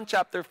in John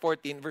chapter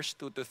 14, verse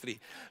 2 to 3.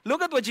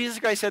 Look at what Jesus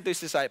Christ said to his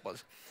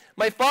disciples.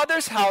 My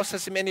Father's house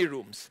has many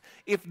rooms.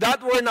 If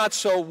that were not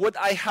so, would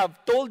I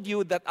have told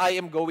you that I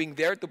am going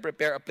there to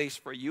prepare a place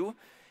for you?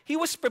 He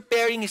was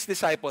preparing his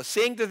disciples,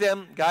 saying to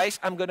them, guys,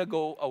 I'm going to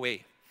go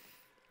away.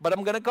 But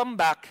I'm going to come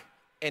back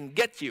and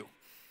get you.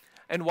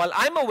 And while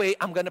I'm away,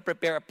 I'm going to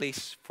prepare a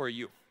place for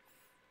you.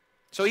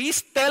 So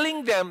he's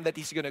telling them that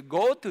he's going to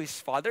go to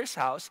his Father's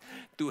house,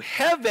 to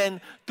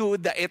heaven, to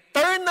the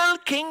eternal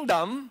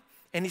kingdom,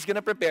 and he's going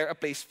to prepare a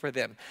place for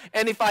them.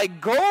 And if I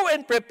go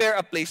and prepare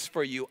a place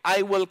for you,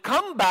 I will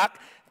come back,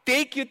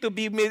 take you to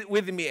be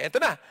with me. Ito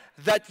na,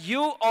 that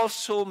you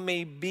also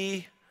may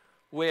be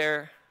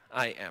where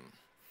I am.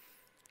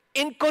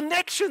 In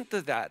connection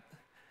to that,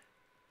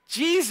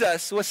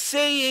 Jesus was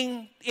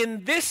saying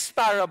in this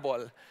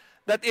parable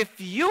that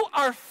if you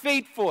are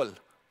faithful,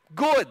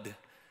 good,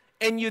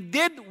 and you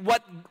did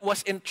what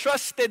was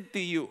entrusted to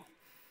you,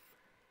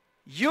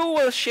 you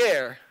will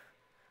share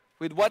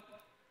with what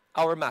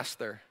our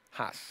Master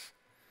has.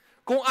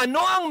 kung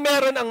ano ang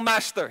meron ang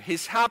master,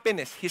 his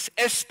happiness, his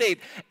estate,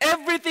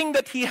 everything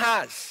that he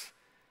has,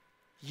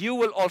 you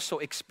will also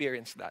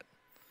experience that.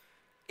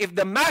 If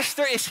the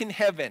master is in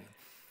heaven,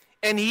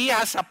 and he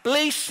has a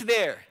place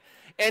there,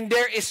 and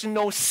there is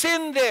no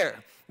sin there,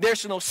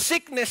 there's no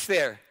sickness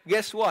there,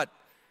 guess what?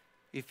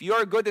 If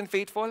you're good and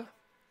faithful,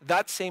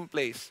 that same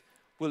place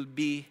will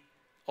be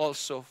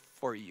also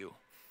for you.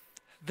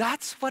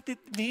 That's what it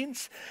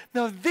means.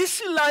 Now,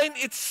 this line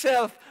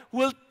itself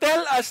will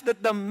tell us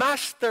that the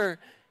master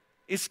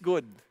is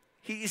good.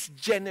 He is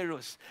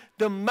generous.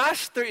 The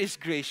master is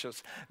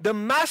gracious. The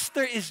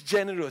master is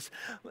generous.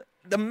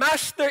 The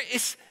master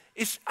is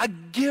a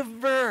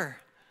giver.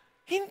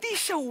 Hindi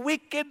siya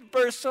wicked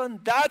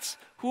person.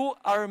 That's who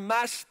our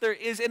master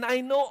is. And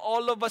I know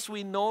all of us,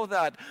 we know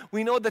that.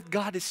 We know that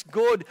God is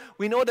good.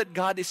 We know that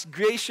God is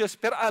gracious.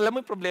 Pero alam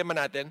mo yung problema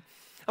natin?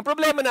 Ang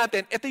problema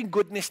natin, ito yung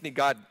goodness ni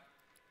God.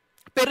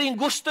 Pero yung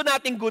gusto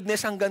nating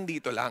goodness hanggang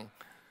dito lang.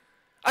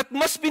 At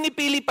mas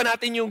pinipili pa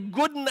natin yung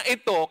good na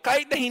ito,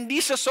 kahit na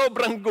hindi siya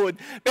sobrang good,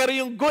 pero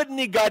yung good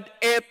ni God,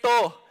 ito.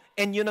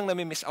 And yun ang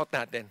nami-miss out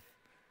natin.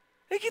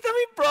 Nakikita mo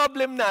yung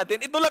problem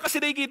natin. Ito lang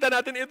kasi nakikita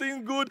natin, ito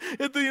yung good,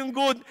 ito yung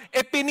good.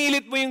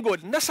 Pinilit mo yung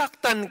good.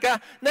 Nasaktan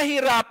ka,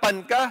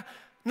 nahirapan ka,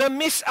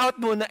 na-miss out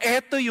mo na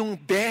ito yung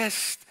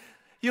best.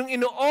 Yung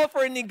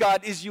ino-offer ni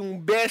God is yung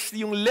best.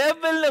 Yung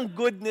level ng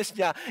goodness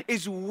niya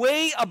is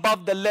way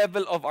above the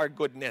level of our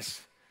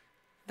goodness.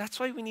 That's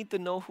why we need to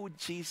know who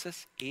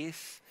Jesus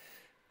is.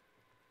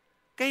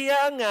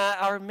 Kaya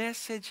nga, our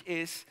message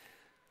is,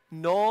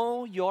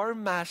 know your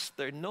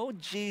master, know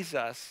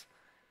Jesus,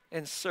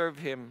 and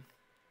serve Him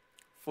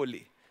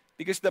fully.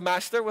 Because the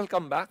master will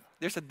come back.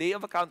 There's a day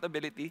of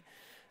accountability.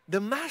 The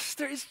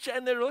master is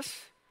generous.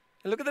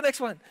 And look at the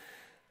next one.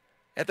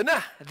 Eto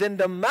na. Then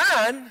the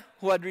man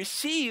who had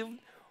received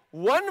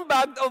one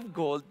bag of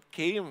gold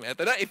came.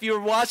 Eto na. If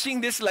you're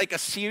watching this like a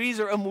series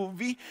or a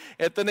movie,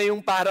 eto na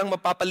yung parang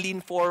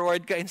mapapalean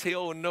forward ka and say,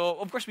 oh no.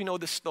 Of course, we know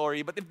the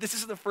story. But if this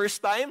is the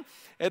first time,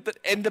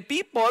 and the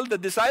people, the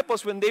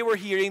disciples, when they were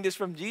hearing this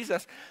from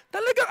Jesus,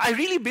 talagang, I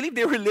really believe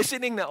they were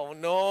listening na, oh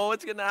no,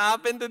 what's gonna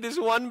happen to this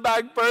one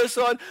bag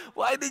person?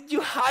 Why did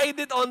you hide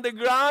it on the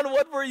ground?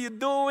 What were you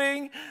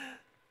doing?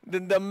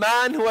 Then the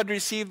man who had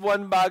received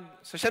one bag,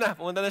 so siya na,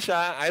 pumunta na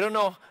siya. I don't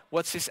know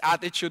what his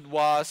attitude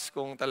was,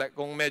 kung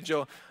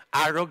medyo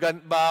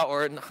arrogant ba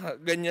or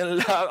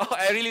ganyan lang.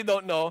 I really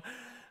don't know.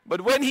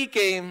 But when he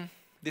came,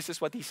 this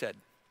is what he said.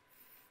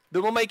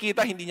 Doon mo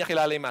makikita, hindi niya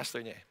kilala yung master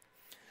niya.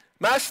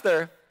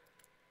 Master,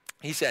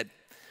 he said,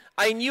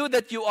 I knew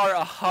that you are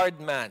a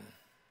hard man.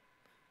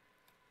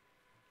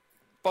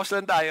 Pause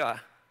lang tayo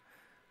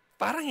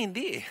Parang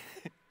hindi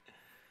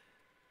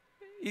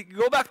You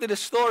go back to the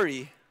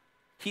story.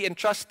 He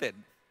entrusted.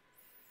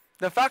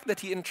 The fact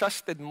that he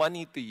entrusted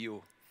money to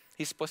you,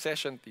 his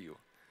possession to you,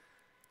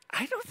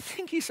 I don't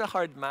think he's a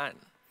hard man.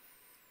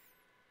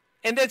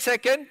 And then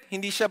second,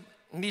 hindi siya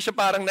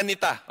parang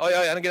nanita. Oy,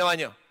 anong ginawa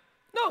niyo?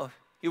 No,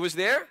 he was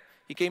there,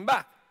 he came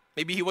back.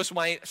 Maybe he was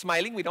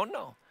smiling, we don't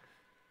know.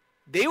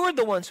 They were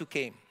the ones who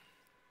came.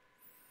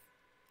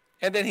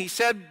 And then he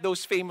said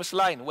those famous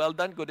lines, well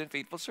done, good and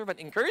faithful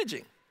servant,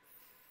 encouraging.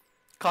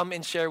 Come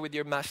and share with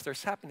your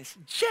master's happiness.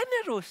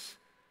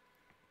 Generous.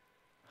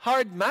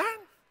 Hard man?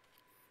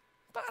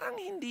 Parang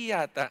hindi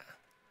yata.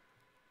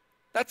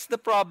 That's the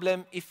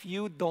problem if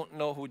you don't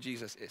know who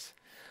Jesus is.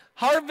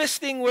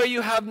 Harvesting where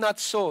you have not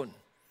sown.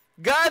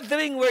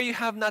 Gathering where you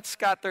have not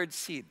scattered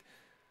seed.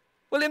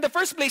 Well, in the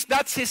first place,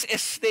 that's his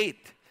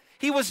estate.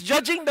 He was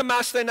judging the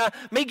master na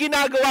may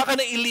ginagawa ka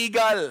na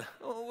illegal.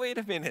 Oh, wait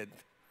a minute.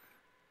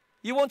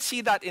 You won't see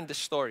that in the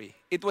story.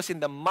 It was in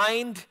the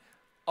mind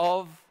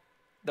of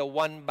the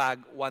one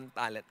bag, one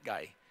talent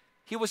guy.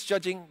 He was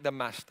judging the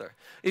master.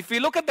 If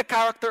we look at the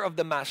character of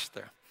the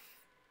master,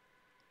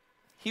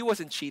 he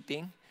wasn't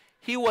cheating.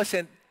 He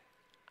wasn't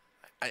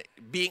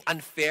being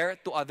unfair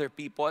to other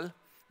people.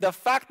 The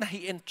fact na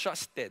he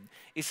entrusted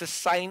is a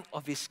sign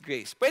of his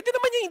grace. Pwede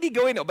naman niya hindi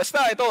gawin. Basta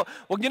ito,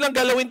 huwag niyo lang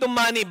galawin itong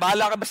money.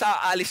 Bahala ka, basta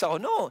aalis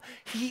ako. No,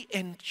 he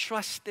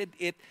entrusted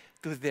it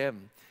to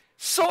them.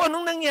 So,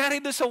 anong nangyari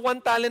doon sa one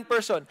talent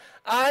person?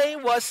 I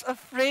was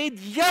afraid.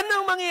 Yan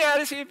ang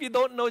mangyayari sa'yo if you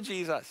don't know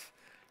Jesus.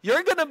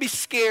 You're gonna be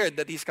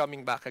scared that He's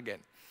coming back again.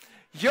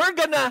 You're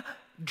gonna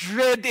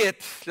dread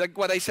it, like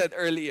what I said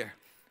earlier.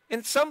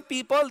 And some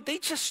people, they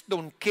just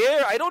don't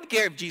care. I don't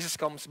care if Jesus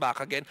comes back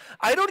again.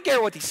 I don't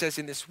care what He says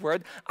in His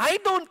Word.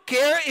 I don't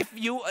care if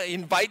you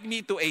invite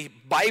me to a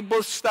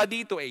Bible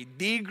study, to a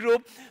D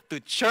group, to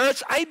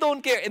church. I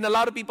don't care. And a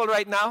lot of people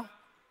right now,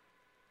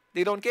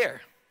 they don't care.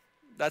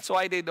 That's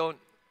why they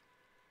don't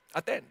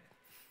attend.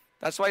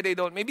 That's why they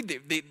don't, maybe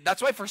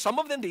that's why for some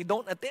of them, they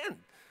don't attend.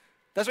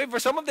 That's why for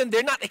some of them,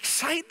 they're not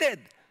excited.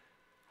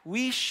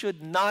 We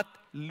should not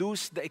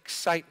lose the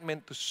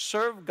excitement to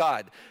serve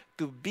God,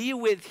 to be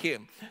with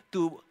Him,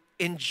 to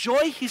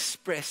enjoy His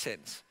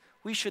presence.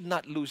 We should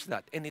not lose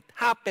that. And it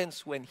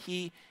happens when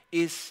He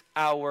is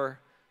our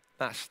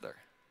master.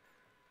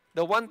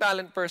 The one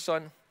talent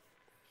person,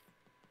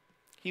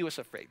 he was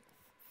afraid.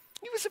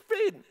 He was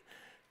afraid.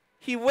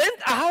 He went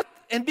out,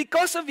 and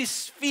because of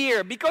his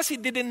fear, because he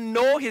didn't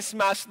know his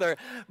master,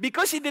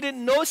 because he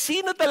didn't know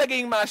sino talaga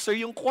yung master,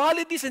 yung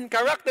qualities and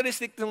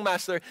characteristics ng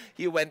master,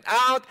 he went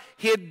out,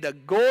 hid the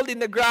gold in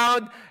the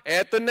ground.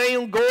 Eto na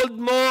yung gold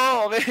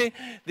mo, okay?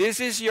 This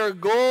is your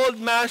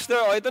gold, master.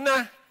 O, ito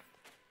na.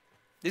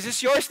 This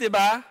is yours, di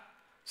ba?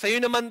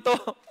 Sa'yo naman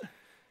to.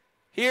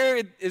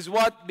 Here is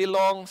what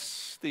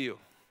belongs to you.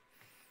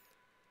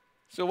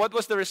 So what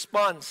was the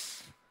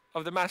response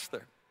of the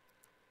master?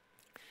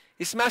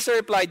 His master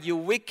replied, "You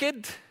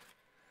wicked,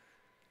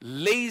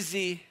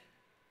 lazy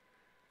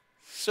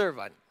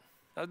servant."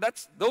 Now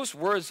those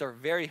words are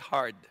very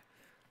hard,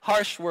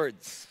 harsh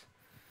words.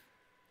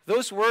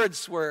 Those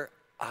words were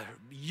a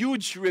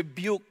huge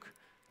rebuke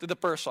to the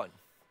person.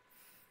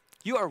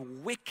 You are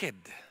wicked.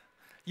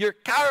 Your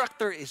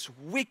character is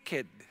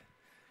wicked.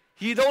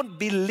 You don't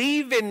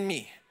believe in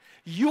me.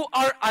 You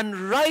are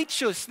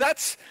unrighteous.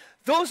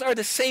 Those are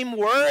the same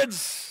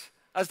words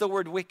as the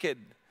word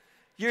wicked.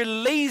 You're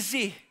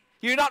lazy.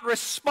 You're not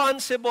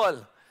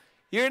responsible.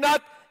 You're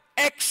not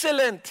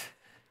excellent.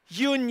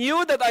 You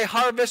knew that I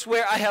harvest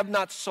where I have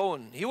not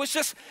sown. He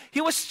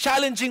was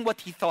challenging what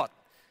he thought.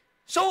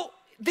 So,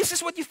 this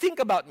is what you think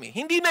about me.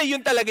 Hindi na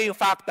yun talaga yung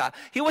fakta.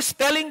 He was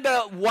telling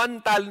the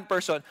one-talent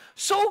person,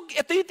 so,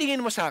 ito yung tingin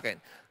mo sa akin.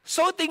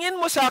 So, tingin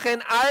mo sa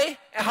akin, I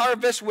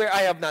harvest where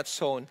I have not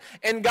sown,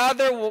 and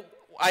gather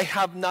I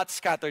have not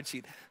scattered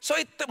seed. So,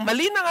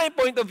 mali na nga yung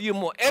point of view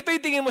mo. Ito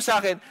yung tingin mo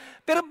sa akin.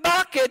 Pero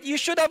bakit? You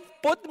should have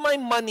put my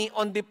money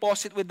on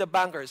deposit with the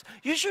bankers.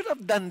 You should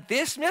have done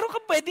this. Meron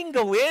ka pwedeng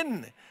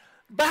gawin.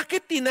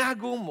 Bakit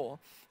tinago mo?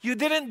 You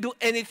didn't do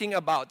anything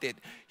about it.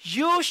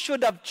 You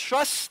should have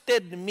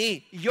trusted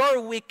me.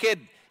 You're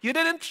wicked. You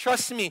didn't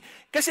trust me.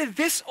 Kasi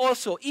this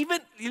also, even,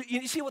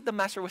 you see what the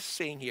master was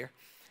saying here?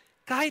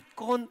 Kahit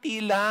konti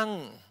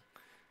lang.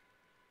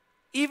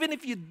 Even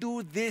if you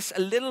do this, a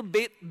little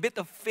bit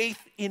of faith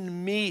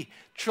in me,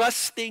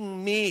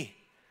 trusting me,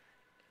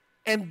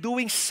 and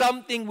doing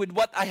something with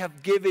what I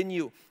have given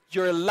you,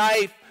 your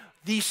life,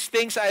 these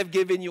things I have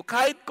given you,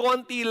 kahit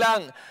konti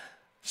lang,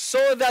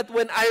 so that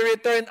when I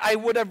returned, I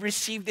would have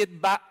received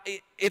it back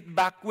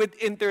with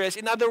interest.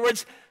 In other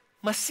words,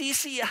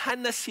 masisiyahan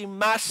na si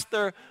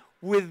Master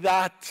with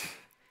that.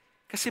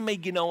 Kasi may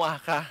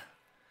ginawa ka.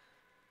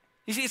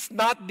 You see, it's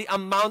not the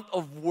amount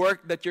of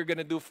work that you're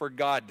going to do for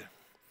God.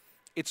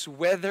 It's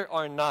whether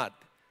or not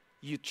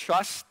you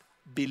trust,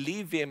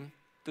 believe Him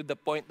to the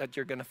point that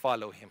you're going to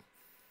follow Him.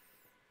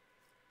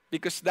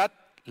 Because that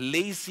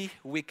lazy,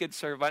 wicked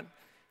servant,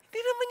 hindi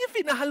naman niya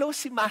pinahalo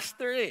si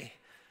Master eh.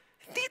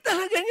 Hindi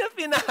talaga niya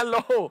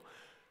pinahalo.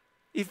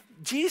 If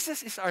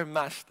Jesus is our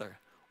Master,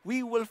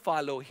 we will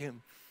follow Him.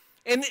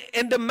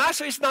 And the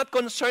Master is not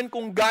concerned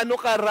kung gaano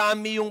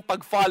karami yung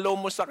pag-follow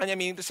mo sa Kanya.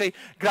 Meaning to say,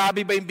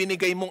 grabe ba yung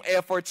binigay mong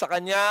effort sa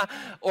Kanya?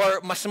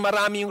 Or mas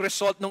marami yung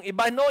result ng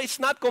iba? No,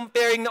 it's not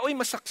comparing na, uy,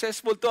 mas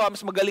successful to,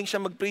 mas magaling siya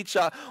mag-preach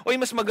siya, uy,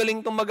 mas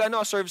magaling itong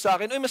serve sa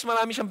akin, uy, mas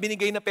marami siyang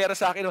binigay na pera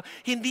sa akin. No,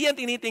 hindi yan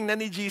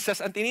tinitingnan ni Jesus.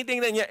 Ang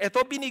tinitingnan niya,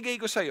 eto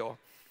binigay ko sa'yo.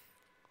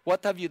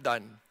 What have you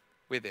done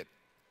with it?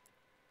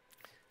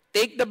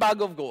 Take the bag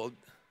of gold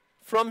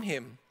from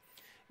him,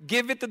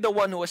 give it to the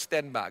one who has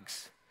 10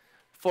 bags.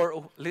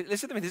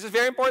 Listen to me, this is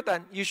very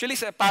important. Usually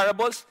sa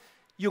parables,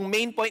 yung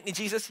main point ni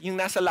Jesus, yung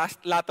nasa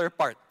latter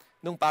part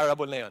ng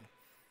parable na yun.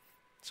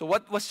 So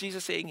what was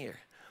Jesus saying here?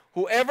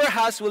 Whoever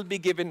has will be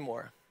given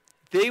more.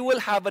 They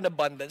will have an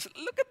abundance.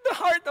 Look at the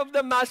heart of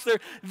the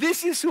Master.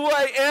 This is who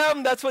I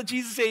am. That's what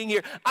Jesus is saying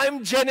here.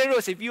 I'm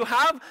generous. If you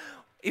have,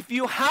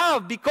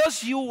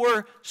 because you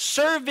were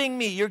serving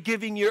me, you're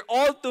giving your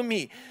all to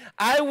me,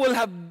 I will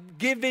have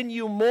given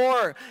you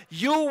more.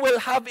 You will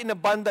have in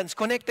abundance.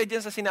 Connected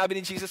yan sa sinabi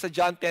ni Jesus sa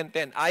John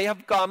 10:10. I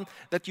have come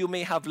that you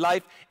may have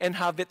life and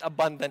have it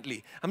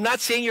abundantly. I'm not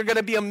saying you're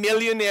gonna be a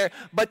millionaire,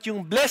 but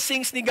yung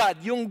blessings ni God,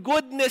 yung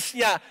goodness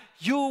niya,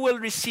 you will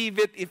receive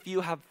it if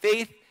you have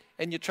faith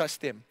and you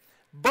trust Him.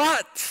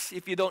 But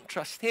if you don't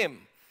trust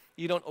Him,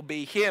 you don't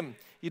obey Him,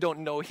 you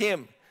don't know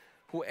Him,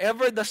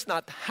 whoever does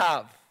not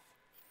have,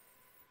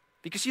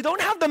 because you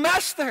don't have the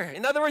Master.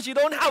 In other words, you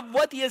don't have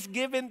what He has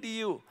given to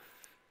you.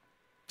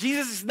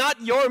 Jesus is not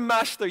your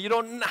Master. You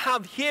don't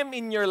have Him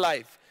in your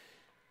life.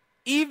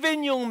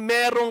 Even yung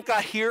meron ka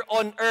here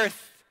on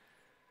earth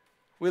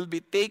will be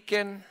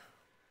taken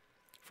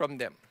from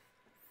them.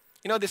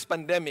 You know, this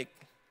pandemic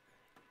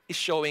is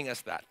showing us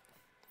that.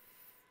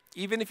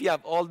 Even if you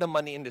have all the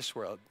money in this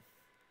world,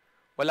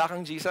 wala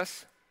kang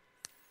Jesus,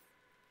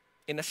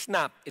 in a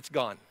snap, it's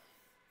gone.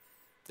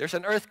 There's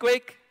an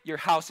earthquake, your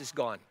house is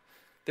gone.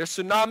 There's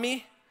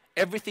tsunami,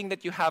 everything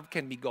that you have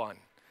can be gone.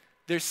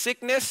 There's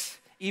sickness,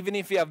 even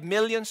if you have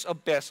millions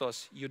of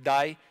pesos, you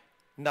die,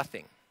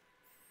 nothing.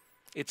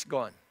 It's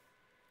gone.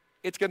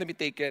 It's going to be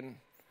taken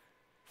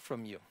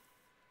from you.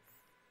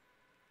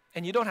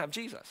 And you don't have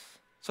Jesus.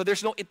 So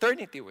there's no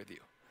eternity with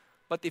you.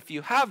 But if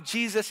you have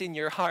Jesus in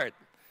your heart,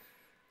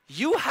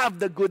 you have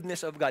the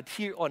goodness of God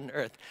here on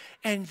earth.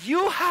 And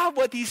you have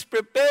what He's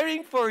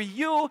preparing for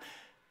you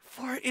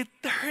for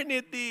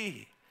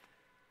eternity.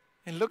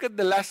 And look at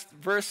the last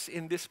verse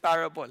in this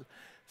parable.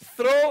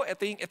 I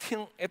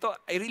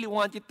really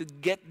want you to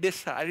get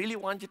this. I really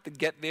want you to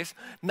get this.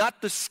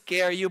 Not to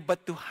scare you,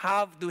 but to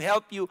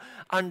help you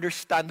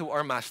understand who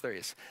our master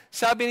is.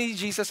 Sabi ni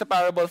Jesus sa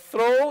parable,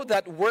 throw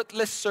that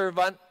worthless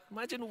servant,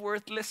 imagine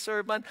worthless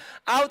servant,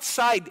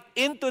 outside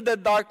into the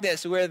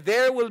darkness where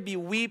there will be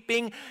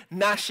weeping,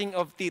 gnashing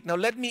of teeth. Now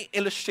let me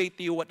illustrate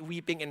to you what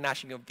weeping and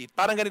gnashing of teeth.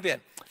 Parang ganito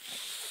yan.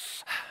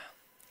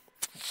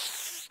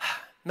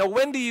 Now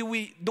when do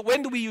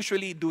we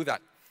usually do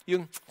that?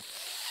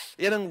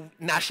 Yan ang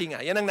gnashing.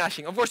 Yan ang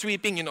gnashing. Of course,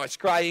 weeping, it's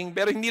crying.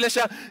 Pero hindi lang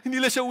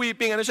siya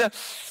weeping. Ano siya?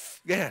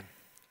 Ganyan.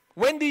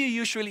 When do you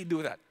usually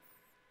do that?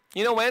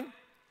 You know when?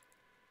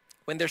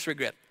 When there's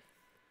regret.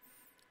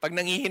 Pag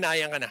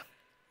nangihinayang ka na.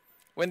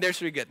 When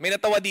there's regret. May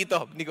natawa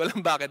dito. Hindi ko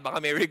alam bakit.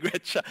 Baka may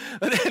regret siya.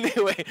 But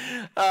anyway,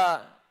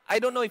 I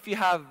don't know if you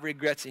have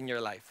regrets in your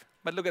life.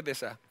 But look at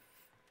this.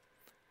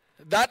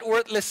 That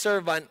worthless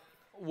servant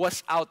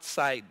was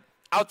outside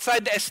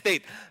the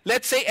estate.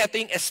 Let's say ito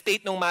yung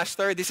estate ng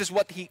master. This is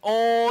what he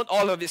owned,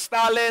 all of his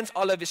talents,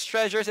 all of his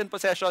treasures and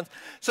possessions.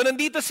 So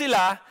nandito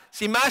sila,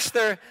 si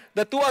master,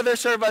 the two other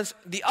servants,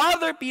 the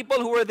other people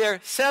who were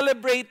there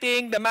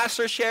celebrating, the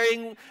master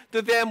sharing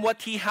to them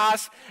what he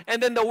has.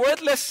 And then the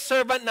worthless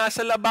servant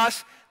nasa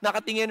labas,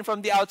 nakatingin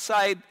from the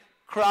outside,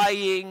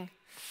 crying,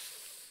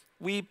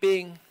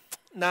 weeping,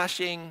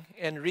 gnashing,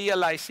 and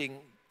realizing,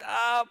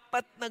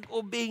 dapat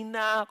nag-obey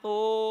na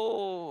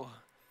ako.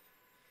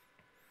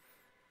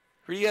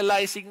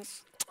 Realizing,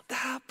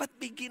 dapat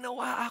may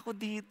ginawa ako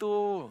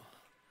dito.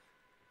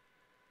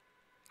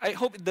 I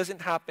hope it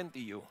doesn't happen to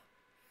you.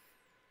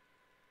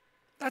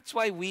 That's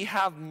why we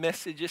have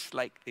messages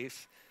like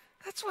this.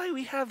 That's why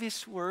we have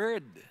His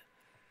Word.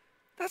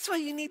 That's why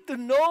you need to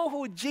know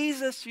who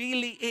Jesus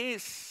really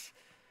is.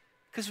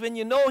 Because when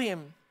you know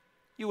Him,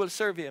 you will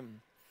serve Him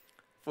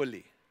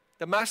fully.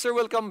 The Master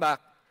will come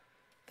back.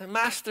 The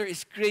Master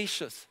is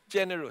gracious,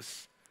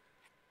 generous.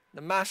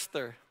 The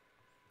Master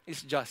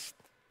is just.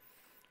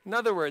 In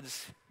other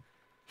words,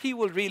 He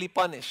will really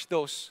punish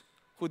those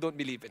who don't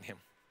believe in Him.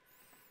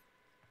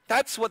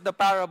 That's what the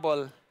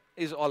parable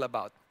is all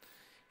about.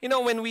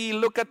 When we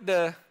look at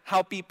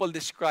how people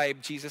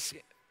describe Jesus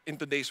in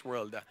today's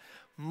world,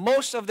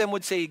 most of them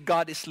would say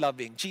God is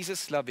loving,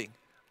 Jesus is loving.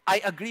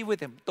 I agree with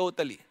Him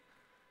totally.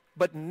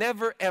 But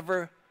never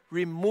ever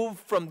remove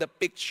from the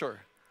picture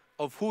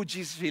of who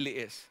Jesus really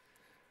is,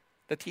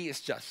 that He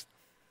is just,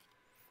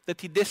 that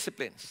He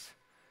disciplines,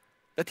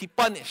 that He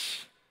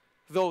punishes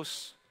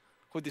those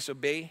who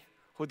disobey,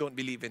 who don't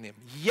believe in Him.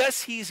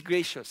 Yes, He is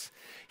gracious.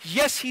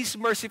 Yes, He's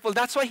merciful.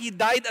 That's why He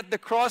died at the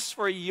cross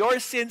for your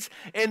sins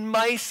and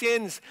my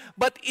sins.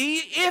 But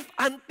if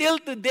until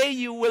today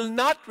you will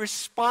not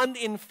respond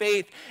in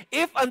faith,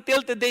 if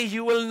until today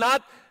you will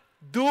not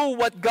do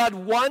what God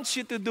wants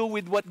you to do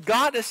with what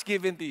God has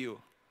given to you,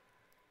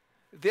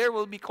 there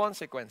will be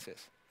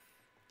consequences.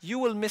 You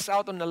will miss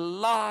out on a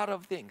lot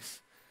of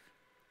things.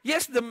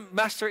 Yes, the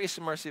Master is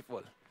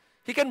merciful.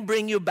 He can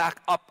bring you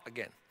back up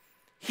again.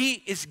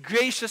 He is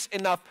gracious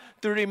enough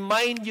to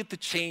remind you to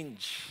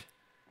change.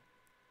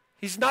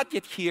 He's not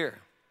yet here,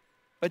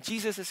 but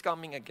Jesus is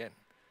coming again.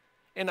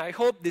 And I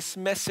hope this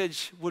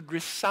message would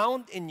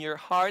resound in your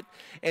heart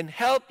and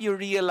help you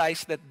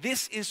realize that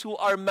this is who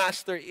our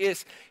Master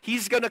is.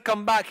 He's going to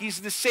come back.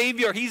 He's the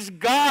Savior. He's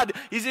God.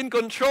 He's in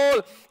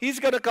control. He's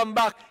going to come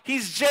back.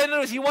 He's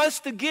generous. He wants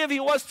to give.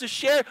 He wants to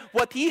share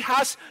what He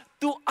has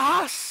to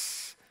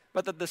us.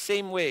 But in the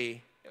same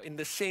way,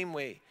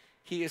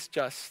 He is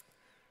just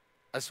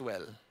as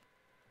well.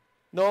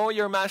 Know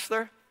your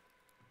Master.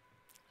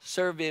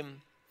 Serve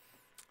Him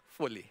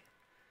fully.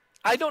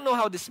 I don't know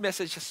how this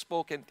message has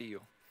spoken to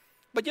you.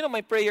 But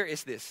my prayer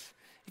is this.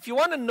 If you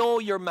want to know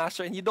your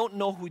Master and you don't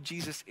know who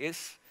Jesus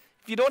is,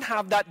 if you don't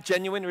have that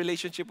genuine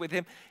relationship with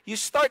Him, you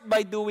start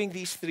by doing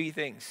these three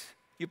things.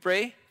 You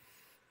pray.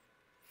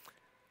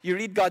 You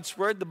read God's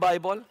Word, the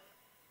Bible.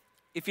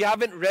 If you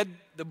haven't read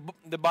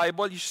the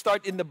Bible, you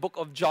start in the book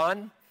of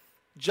John.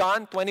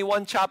 John,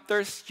 21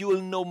 chapters, you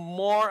will know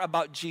more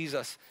about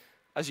Jesus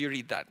as you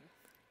read that.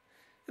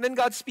 And then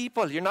God's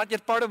people, you're not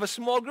yet part of a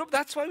small group.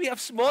 That's why we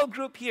have small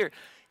group here.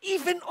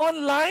 Even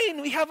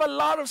online, we have a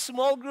lot of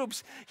small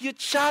groups. You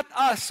chat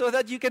us so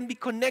that you can be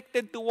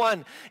connected to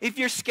one. If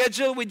your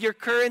schedule with your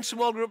current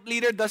small group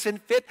leader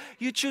doesn't fit,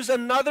 you choose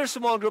another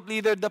small group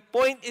leader. The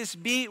point is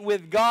be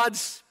with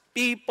God's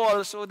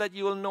people so that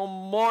you will know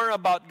more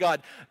about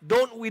God.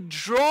 Don't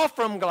withdraw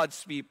from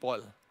God's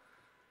people.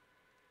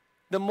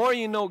 The more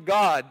you know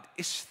God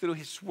is through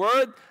His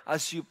Word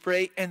as you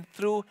pray and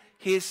through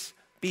His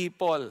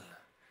people.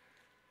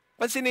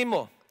 Pansinin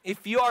mo,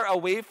 if you are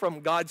away from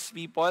God's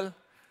people,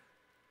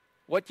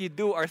 what you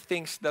do are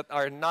things that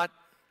are not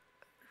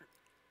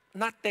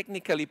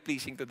technically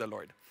pleasing to the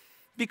Lord.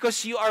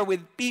 Because you are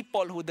with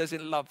people who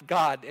doesn't love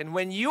God. And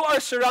when you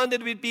are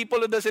surrounded with people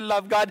who doesn't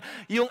love God,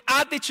 yung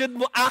attitude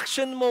mo,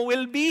 action mo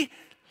will be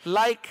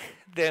like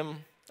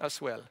them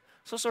as well.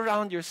 So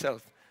surround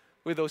yourself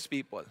with those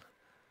people.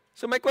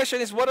 So my question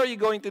is, what are you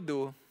going to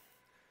do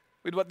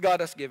with what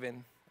God has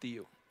given to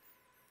you?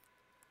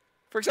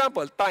 For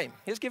example, time.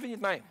 He's given you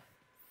time.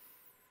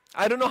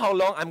 I don't know how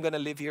long I'm going to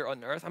live here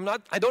on earth.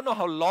 I don't know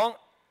how long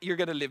you're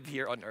going to live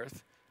here on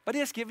earth. But He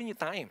has given you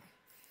time.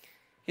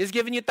 He has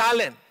given you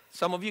talent.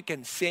 Some of you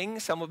can sing.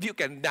 Some of you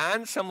can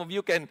dance. Some of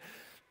you can,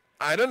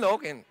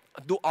 can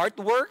do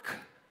artwork,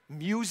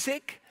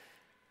 music.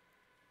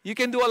 You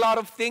can do a lot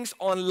of things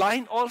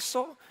online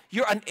also.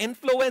 You're an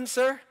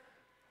influencer.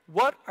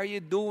 What are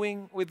you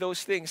doing with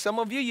those things? Some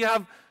of you, you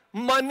have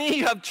money,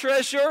 you have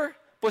treasure,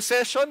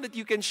 possession that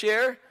you can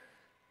share.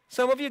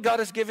 Some of you, God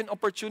has given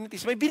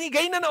opportunities. May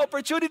binigay na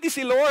opportunity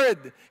si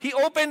Lord. He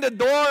opened the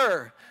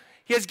door.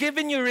 He has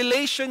given you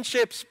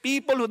relationships,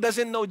 people who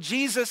doesn't know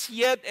Jesus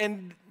yet,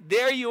 and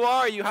there you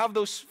are. You have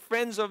those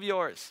friends of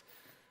yours.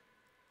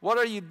 What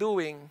are you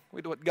doing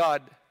with what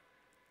God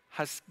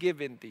has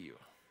given to you?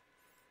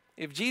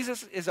 If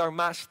Jesus is our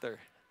master,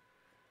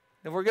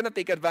 then we're going to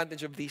take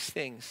advantage of these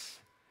things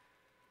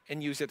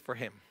and use it for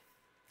Him.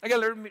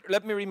 Again,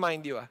 let me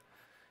remind you,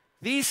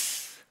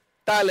 these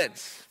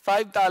talents,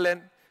 5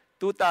 talent,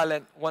 2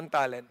 talent, 1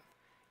 talent,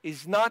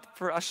 is not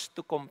for us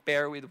to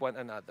compare with one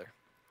another.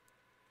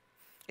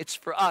 It's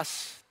for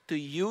us to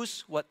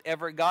use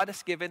whatever God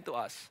has given to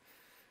us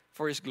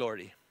for His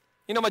glory.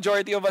 You know,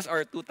 majority of us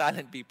are 2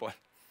 talent people.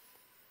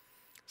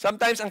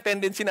 Sometimes, ang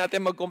tendency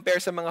natin mag-compare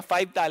sa mga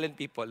 5 talent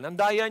people.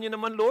 Nandaya nyo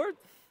naman, Lord.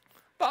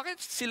 Bakit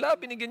sila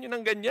binigyan nyo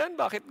ng ganyan?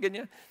 Bakit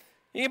ganyan?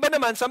 Yung iba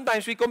naman,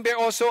 sometimes we compare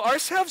also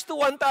ourselves to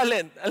 1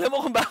 talent. Alam mo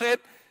kung bakit?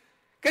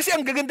 Kasi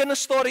ang gaganda ng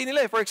story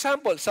nila. For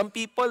example, some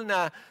people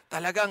na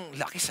talagang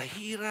laki sa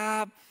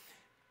hirap,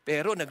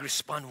 pero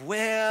nag-respond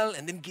well,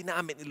 and then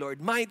ginamit ni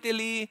Lord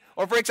mightily.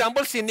 Or for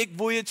example, si Nick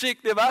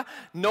Vujicic, di ba?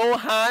 No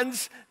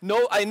hands,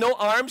 no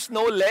arms,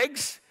 no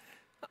legs.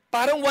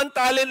 Parang 1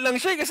 talent lang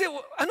siya. Kasi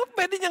ano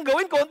pwede niyang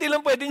gawin? Konti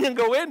lang pwede niyang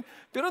gawin.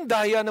 Pero ang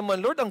daya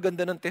naman, Lord, ang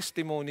ganda ng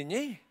testimony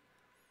niya eh.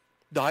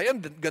 Daya, ang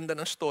ganda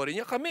ng story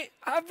niya. Kami,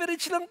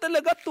 average lang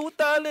talaga, 2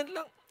 talent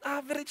lang.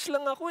 Average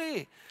lang ako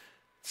eh.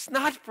 It's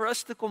not for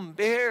us to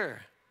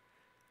compare.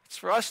 It's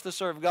for us to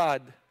serve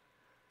God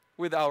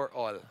with our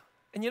all.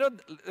 And you know,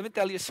 let me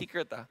tell you a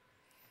secret.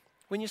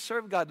 When you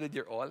serve God with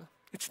your all,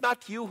 it's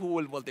not you who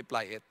will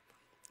multiply it.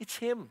 It's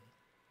Him.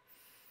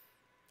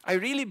 I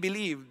really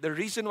believe the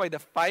reason why the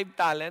 5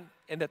 talent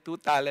and the 2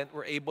 talent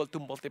were able to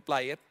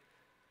multiply it,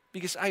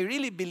 because I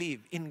really believe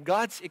in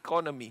God's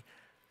economy,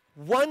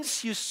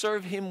 once you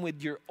serve Him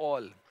with your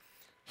all,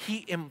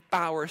 He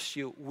empowers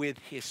you with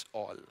His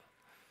all.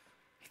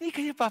 Hindi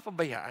kayo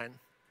papabayaan.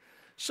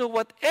 So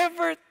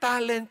whatever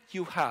talent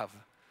you have,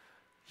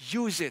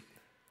 use it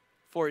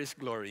for His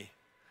glory.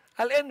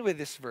 I'll end with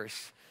this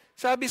verse.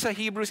 Sabi sa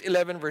Hebrews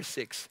 11 verse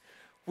 6,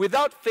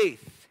 without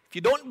faith, if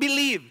you don't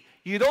believe,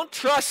 you don't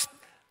trust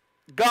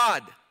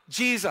God,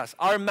 Jesus,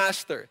 our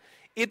Master,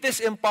 it is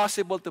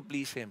impossible to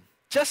please Him.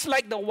 Just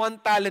like the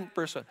 1 talent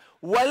person,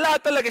 wala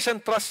talaga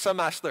siyang trust sa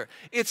Master.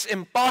 It's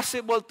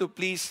impossible to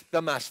please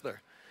the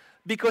Master.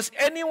 Because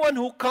anyone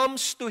who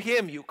comes to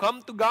Him, you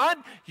come to God,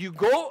 you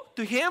go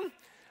to Him,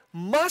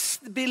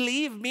 must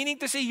believe, meaning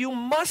to say you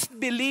must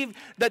believe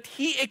that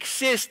He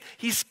exists.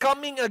 He's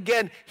coming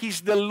again.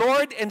 He's the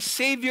Lord and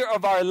Savior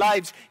of our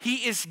lives.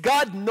 He is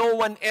God, no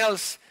one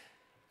else.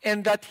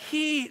 And that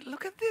He,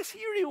 look at this,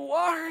 He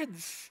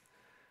rewards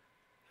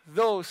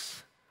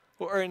those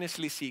who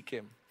earnestly seek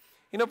Him.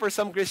 You know, for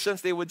some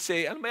Christians, they would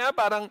say,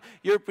 parang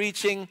you're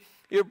preaching,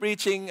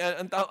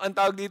 ang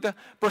tawag dito,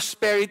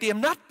 prosperity.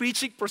 I'm not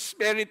preaching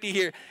prosperity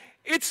here.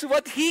 It's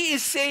what He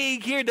is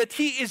saying here, that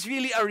He is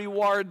really a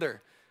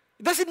rewarder.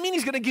 It doesn't mean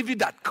He's going to give you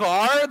that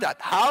car,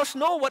 that house.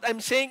 No, what I'm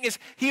saying is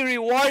He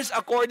rewards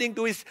according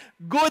to His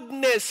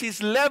goodness,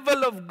 His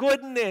level of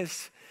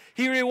goodness.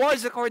 He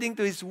rewards according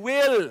to His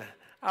will.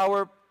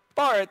 Our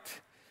part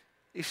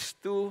is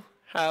to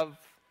have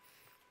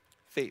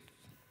faith.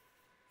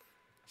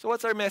 So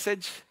what's our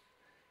message?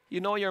 You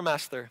know your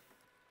Master,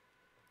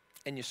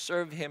 and you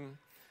serve Him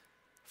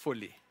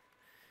fully.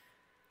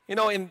 You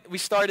know, we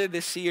started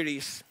this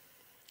series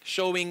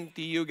showing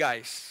to you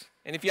guys,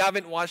 and if you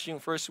haven't watched yung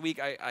first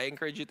week, I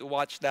encourage you to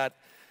watch that,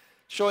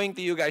 showing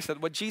to you guys that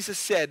what Jesus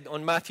said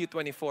on Matthew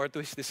 24 to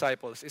His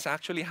disciples is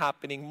actually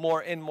happening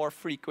more and more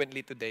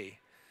frequently today.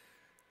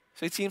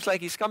 So it seems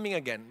like He's coming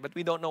again, but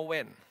we don't know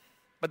when.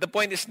 But the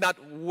point is not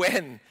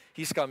when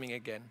He's coming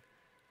again,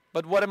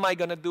 but what am I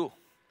going to do?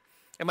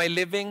 Am I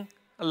living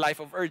a life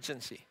of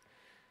urgency?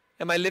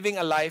 Am I living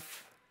a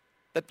life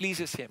that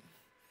pleases Him?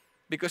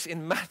 Because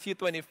in Matthew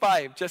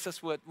 25, just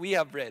as what we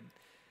have read,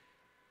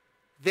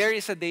 there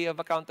is a day of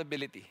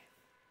accountability.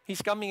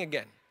 He's coming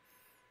again.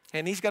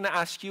 And He's going to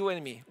ask you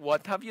and me,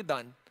 what have you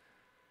done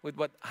with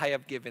what I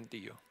have given to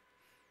you?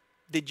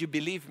 Did you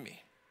believe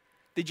me?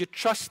 Did you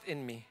trust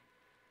in me?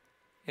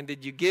 And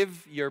did you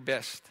give your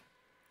best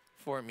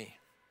for me?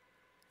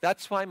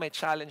 That's why my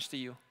challenge to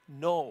you,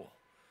 know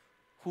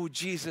who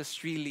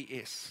Jesus really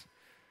is.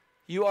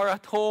 You are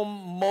at home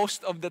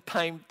most of the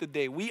time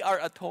today. We are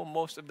at home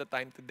most of the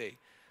time today.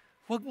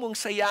 Huwag mong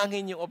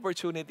sayangin yung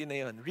opportunity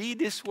na yun.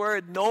 Read His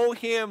Word. Know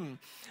Him.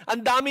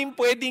 Ang daming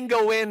pwedeng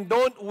gawin.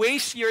 Don't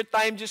waste your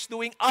time just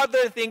doing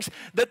other things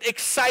that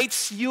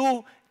excites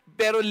you,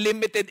 pero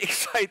limited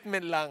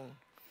excitement lang.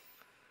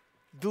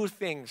 Do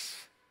things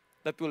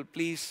that will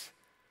please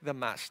the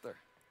Master.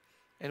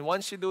 And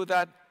once you do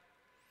that,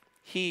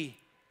 He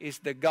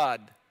is the God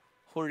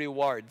who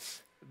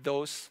rewards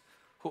those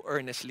who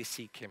earnestly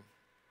seek Him.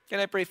 Can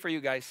I pray for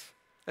you guys?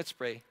 Let's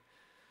pray.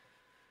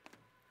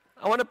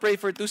 I want to pray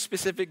for two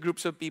specific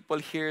groups of people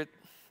here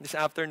this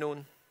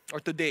afternoon or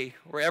today,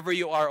 wherever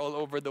you are all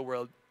over the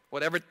world,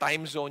 whatever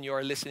time zone you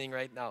are listening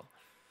right now.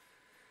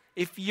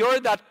 If you're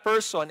that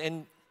person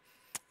and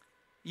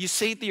you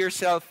say to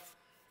yourself,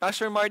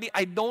 Pastor Marty,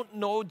 I don't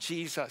know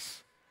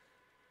Jesus.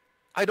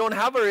 I don't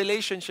have a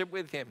relationship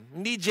with Him.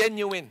 Hindi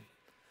genuine.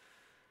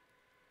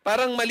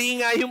 Parang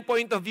mali nga yung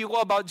point of view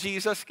ko about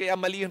Jesus, kaya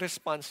mali yung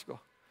response ko.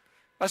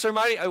 Pastor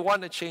Marty, I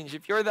want to change.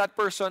 If you're that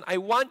person, I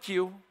want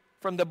you,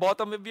 from the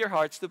bottom of your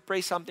hearts, to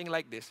pray something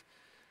like this.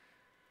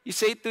 You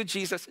say to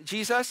Jesus,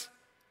 Jesus,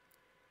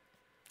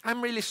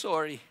 I'm really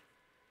sorry.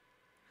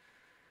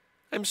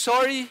 I'm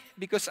sorry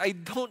because I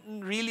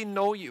don't really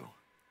know you.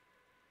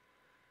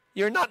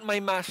 You're not my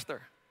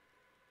master.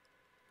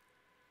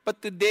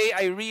 But today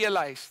I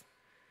realized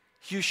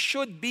you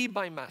should be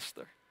my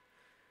master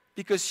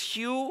because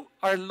you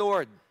are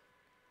Lord.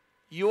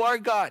 You are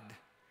God.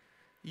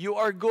 You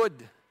are good.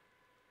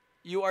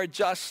 You are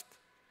just.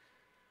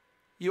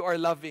 You are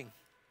loving.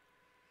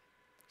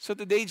 So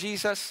today,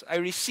 Jesus, I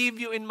receive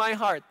you in my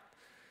heart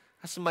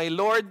as my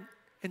Lord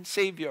and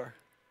Savior.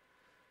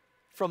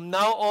 From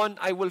now on,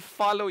 I will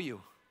follow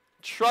you,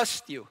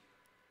 trust you,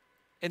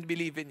 and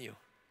believe in you.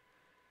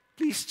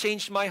 Please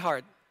change my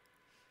heart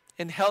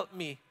and help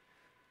me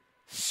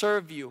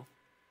serve you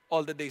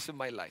all the days of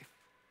my life.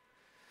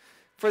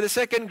 For the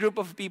second group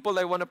of people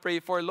I want to pray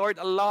for, Lord,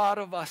 a lot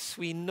of us,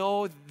 we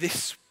know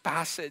this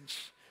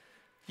passage.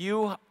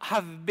 You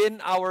have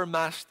been our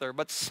master,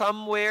 but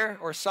somewhere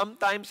or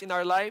sometimes in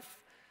our life,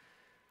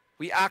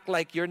 we act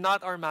like you're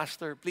not our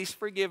master. Please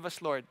forgive us,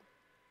 Lord.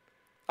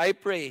 I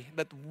pray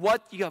that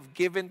what you have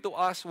given to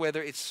us,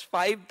 whether it's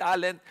 5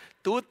 talent,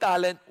 2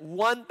 talent,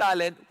 1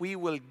 talent, we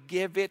will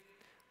give it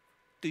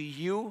to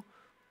you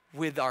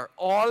with our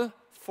all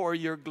for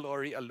your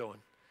glory alone.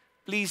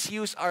 Please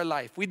use our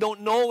life. We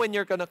don't know when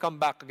you're going to come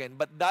back again,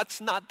 but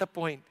that's not the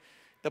point.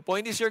 The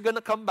point is you're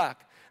going to come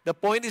back. The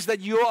point is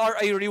that you are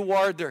a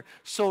rewarder.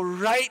 So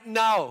right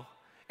now,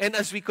 and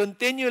as we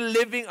continue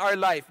living our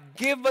life,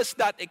 give us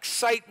that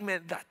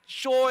excitement, that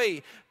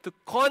joy to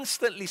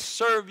constantly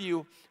serve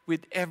you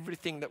with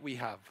everything that we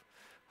have.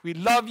 We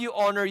love you,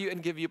 honor you,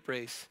 and give you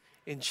praise.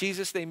 In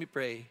Jesus' name we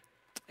pray.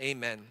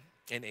 Amen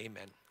and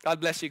amen.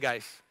 God bless you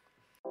guys.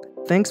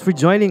 Thanks for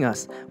joining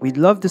us. We'd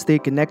love to stay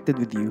connected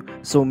with you,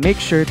 so make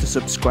sure to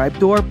subscribe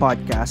to our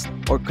podcast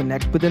or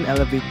connect with an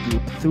Elevate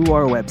group through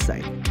our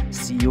website.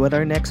 See you at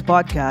our next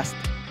podcast.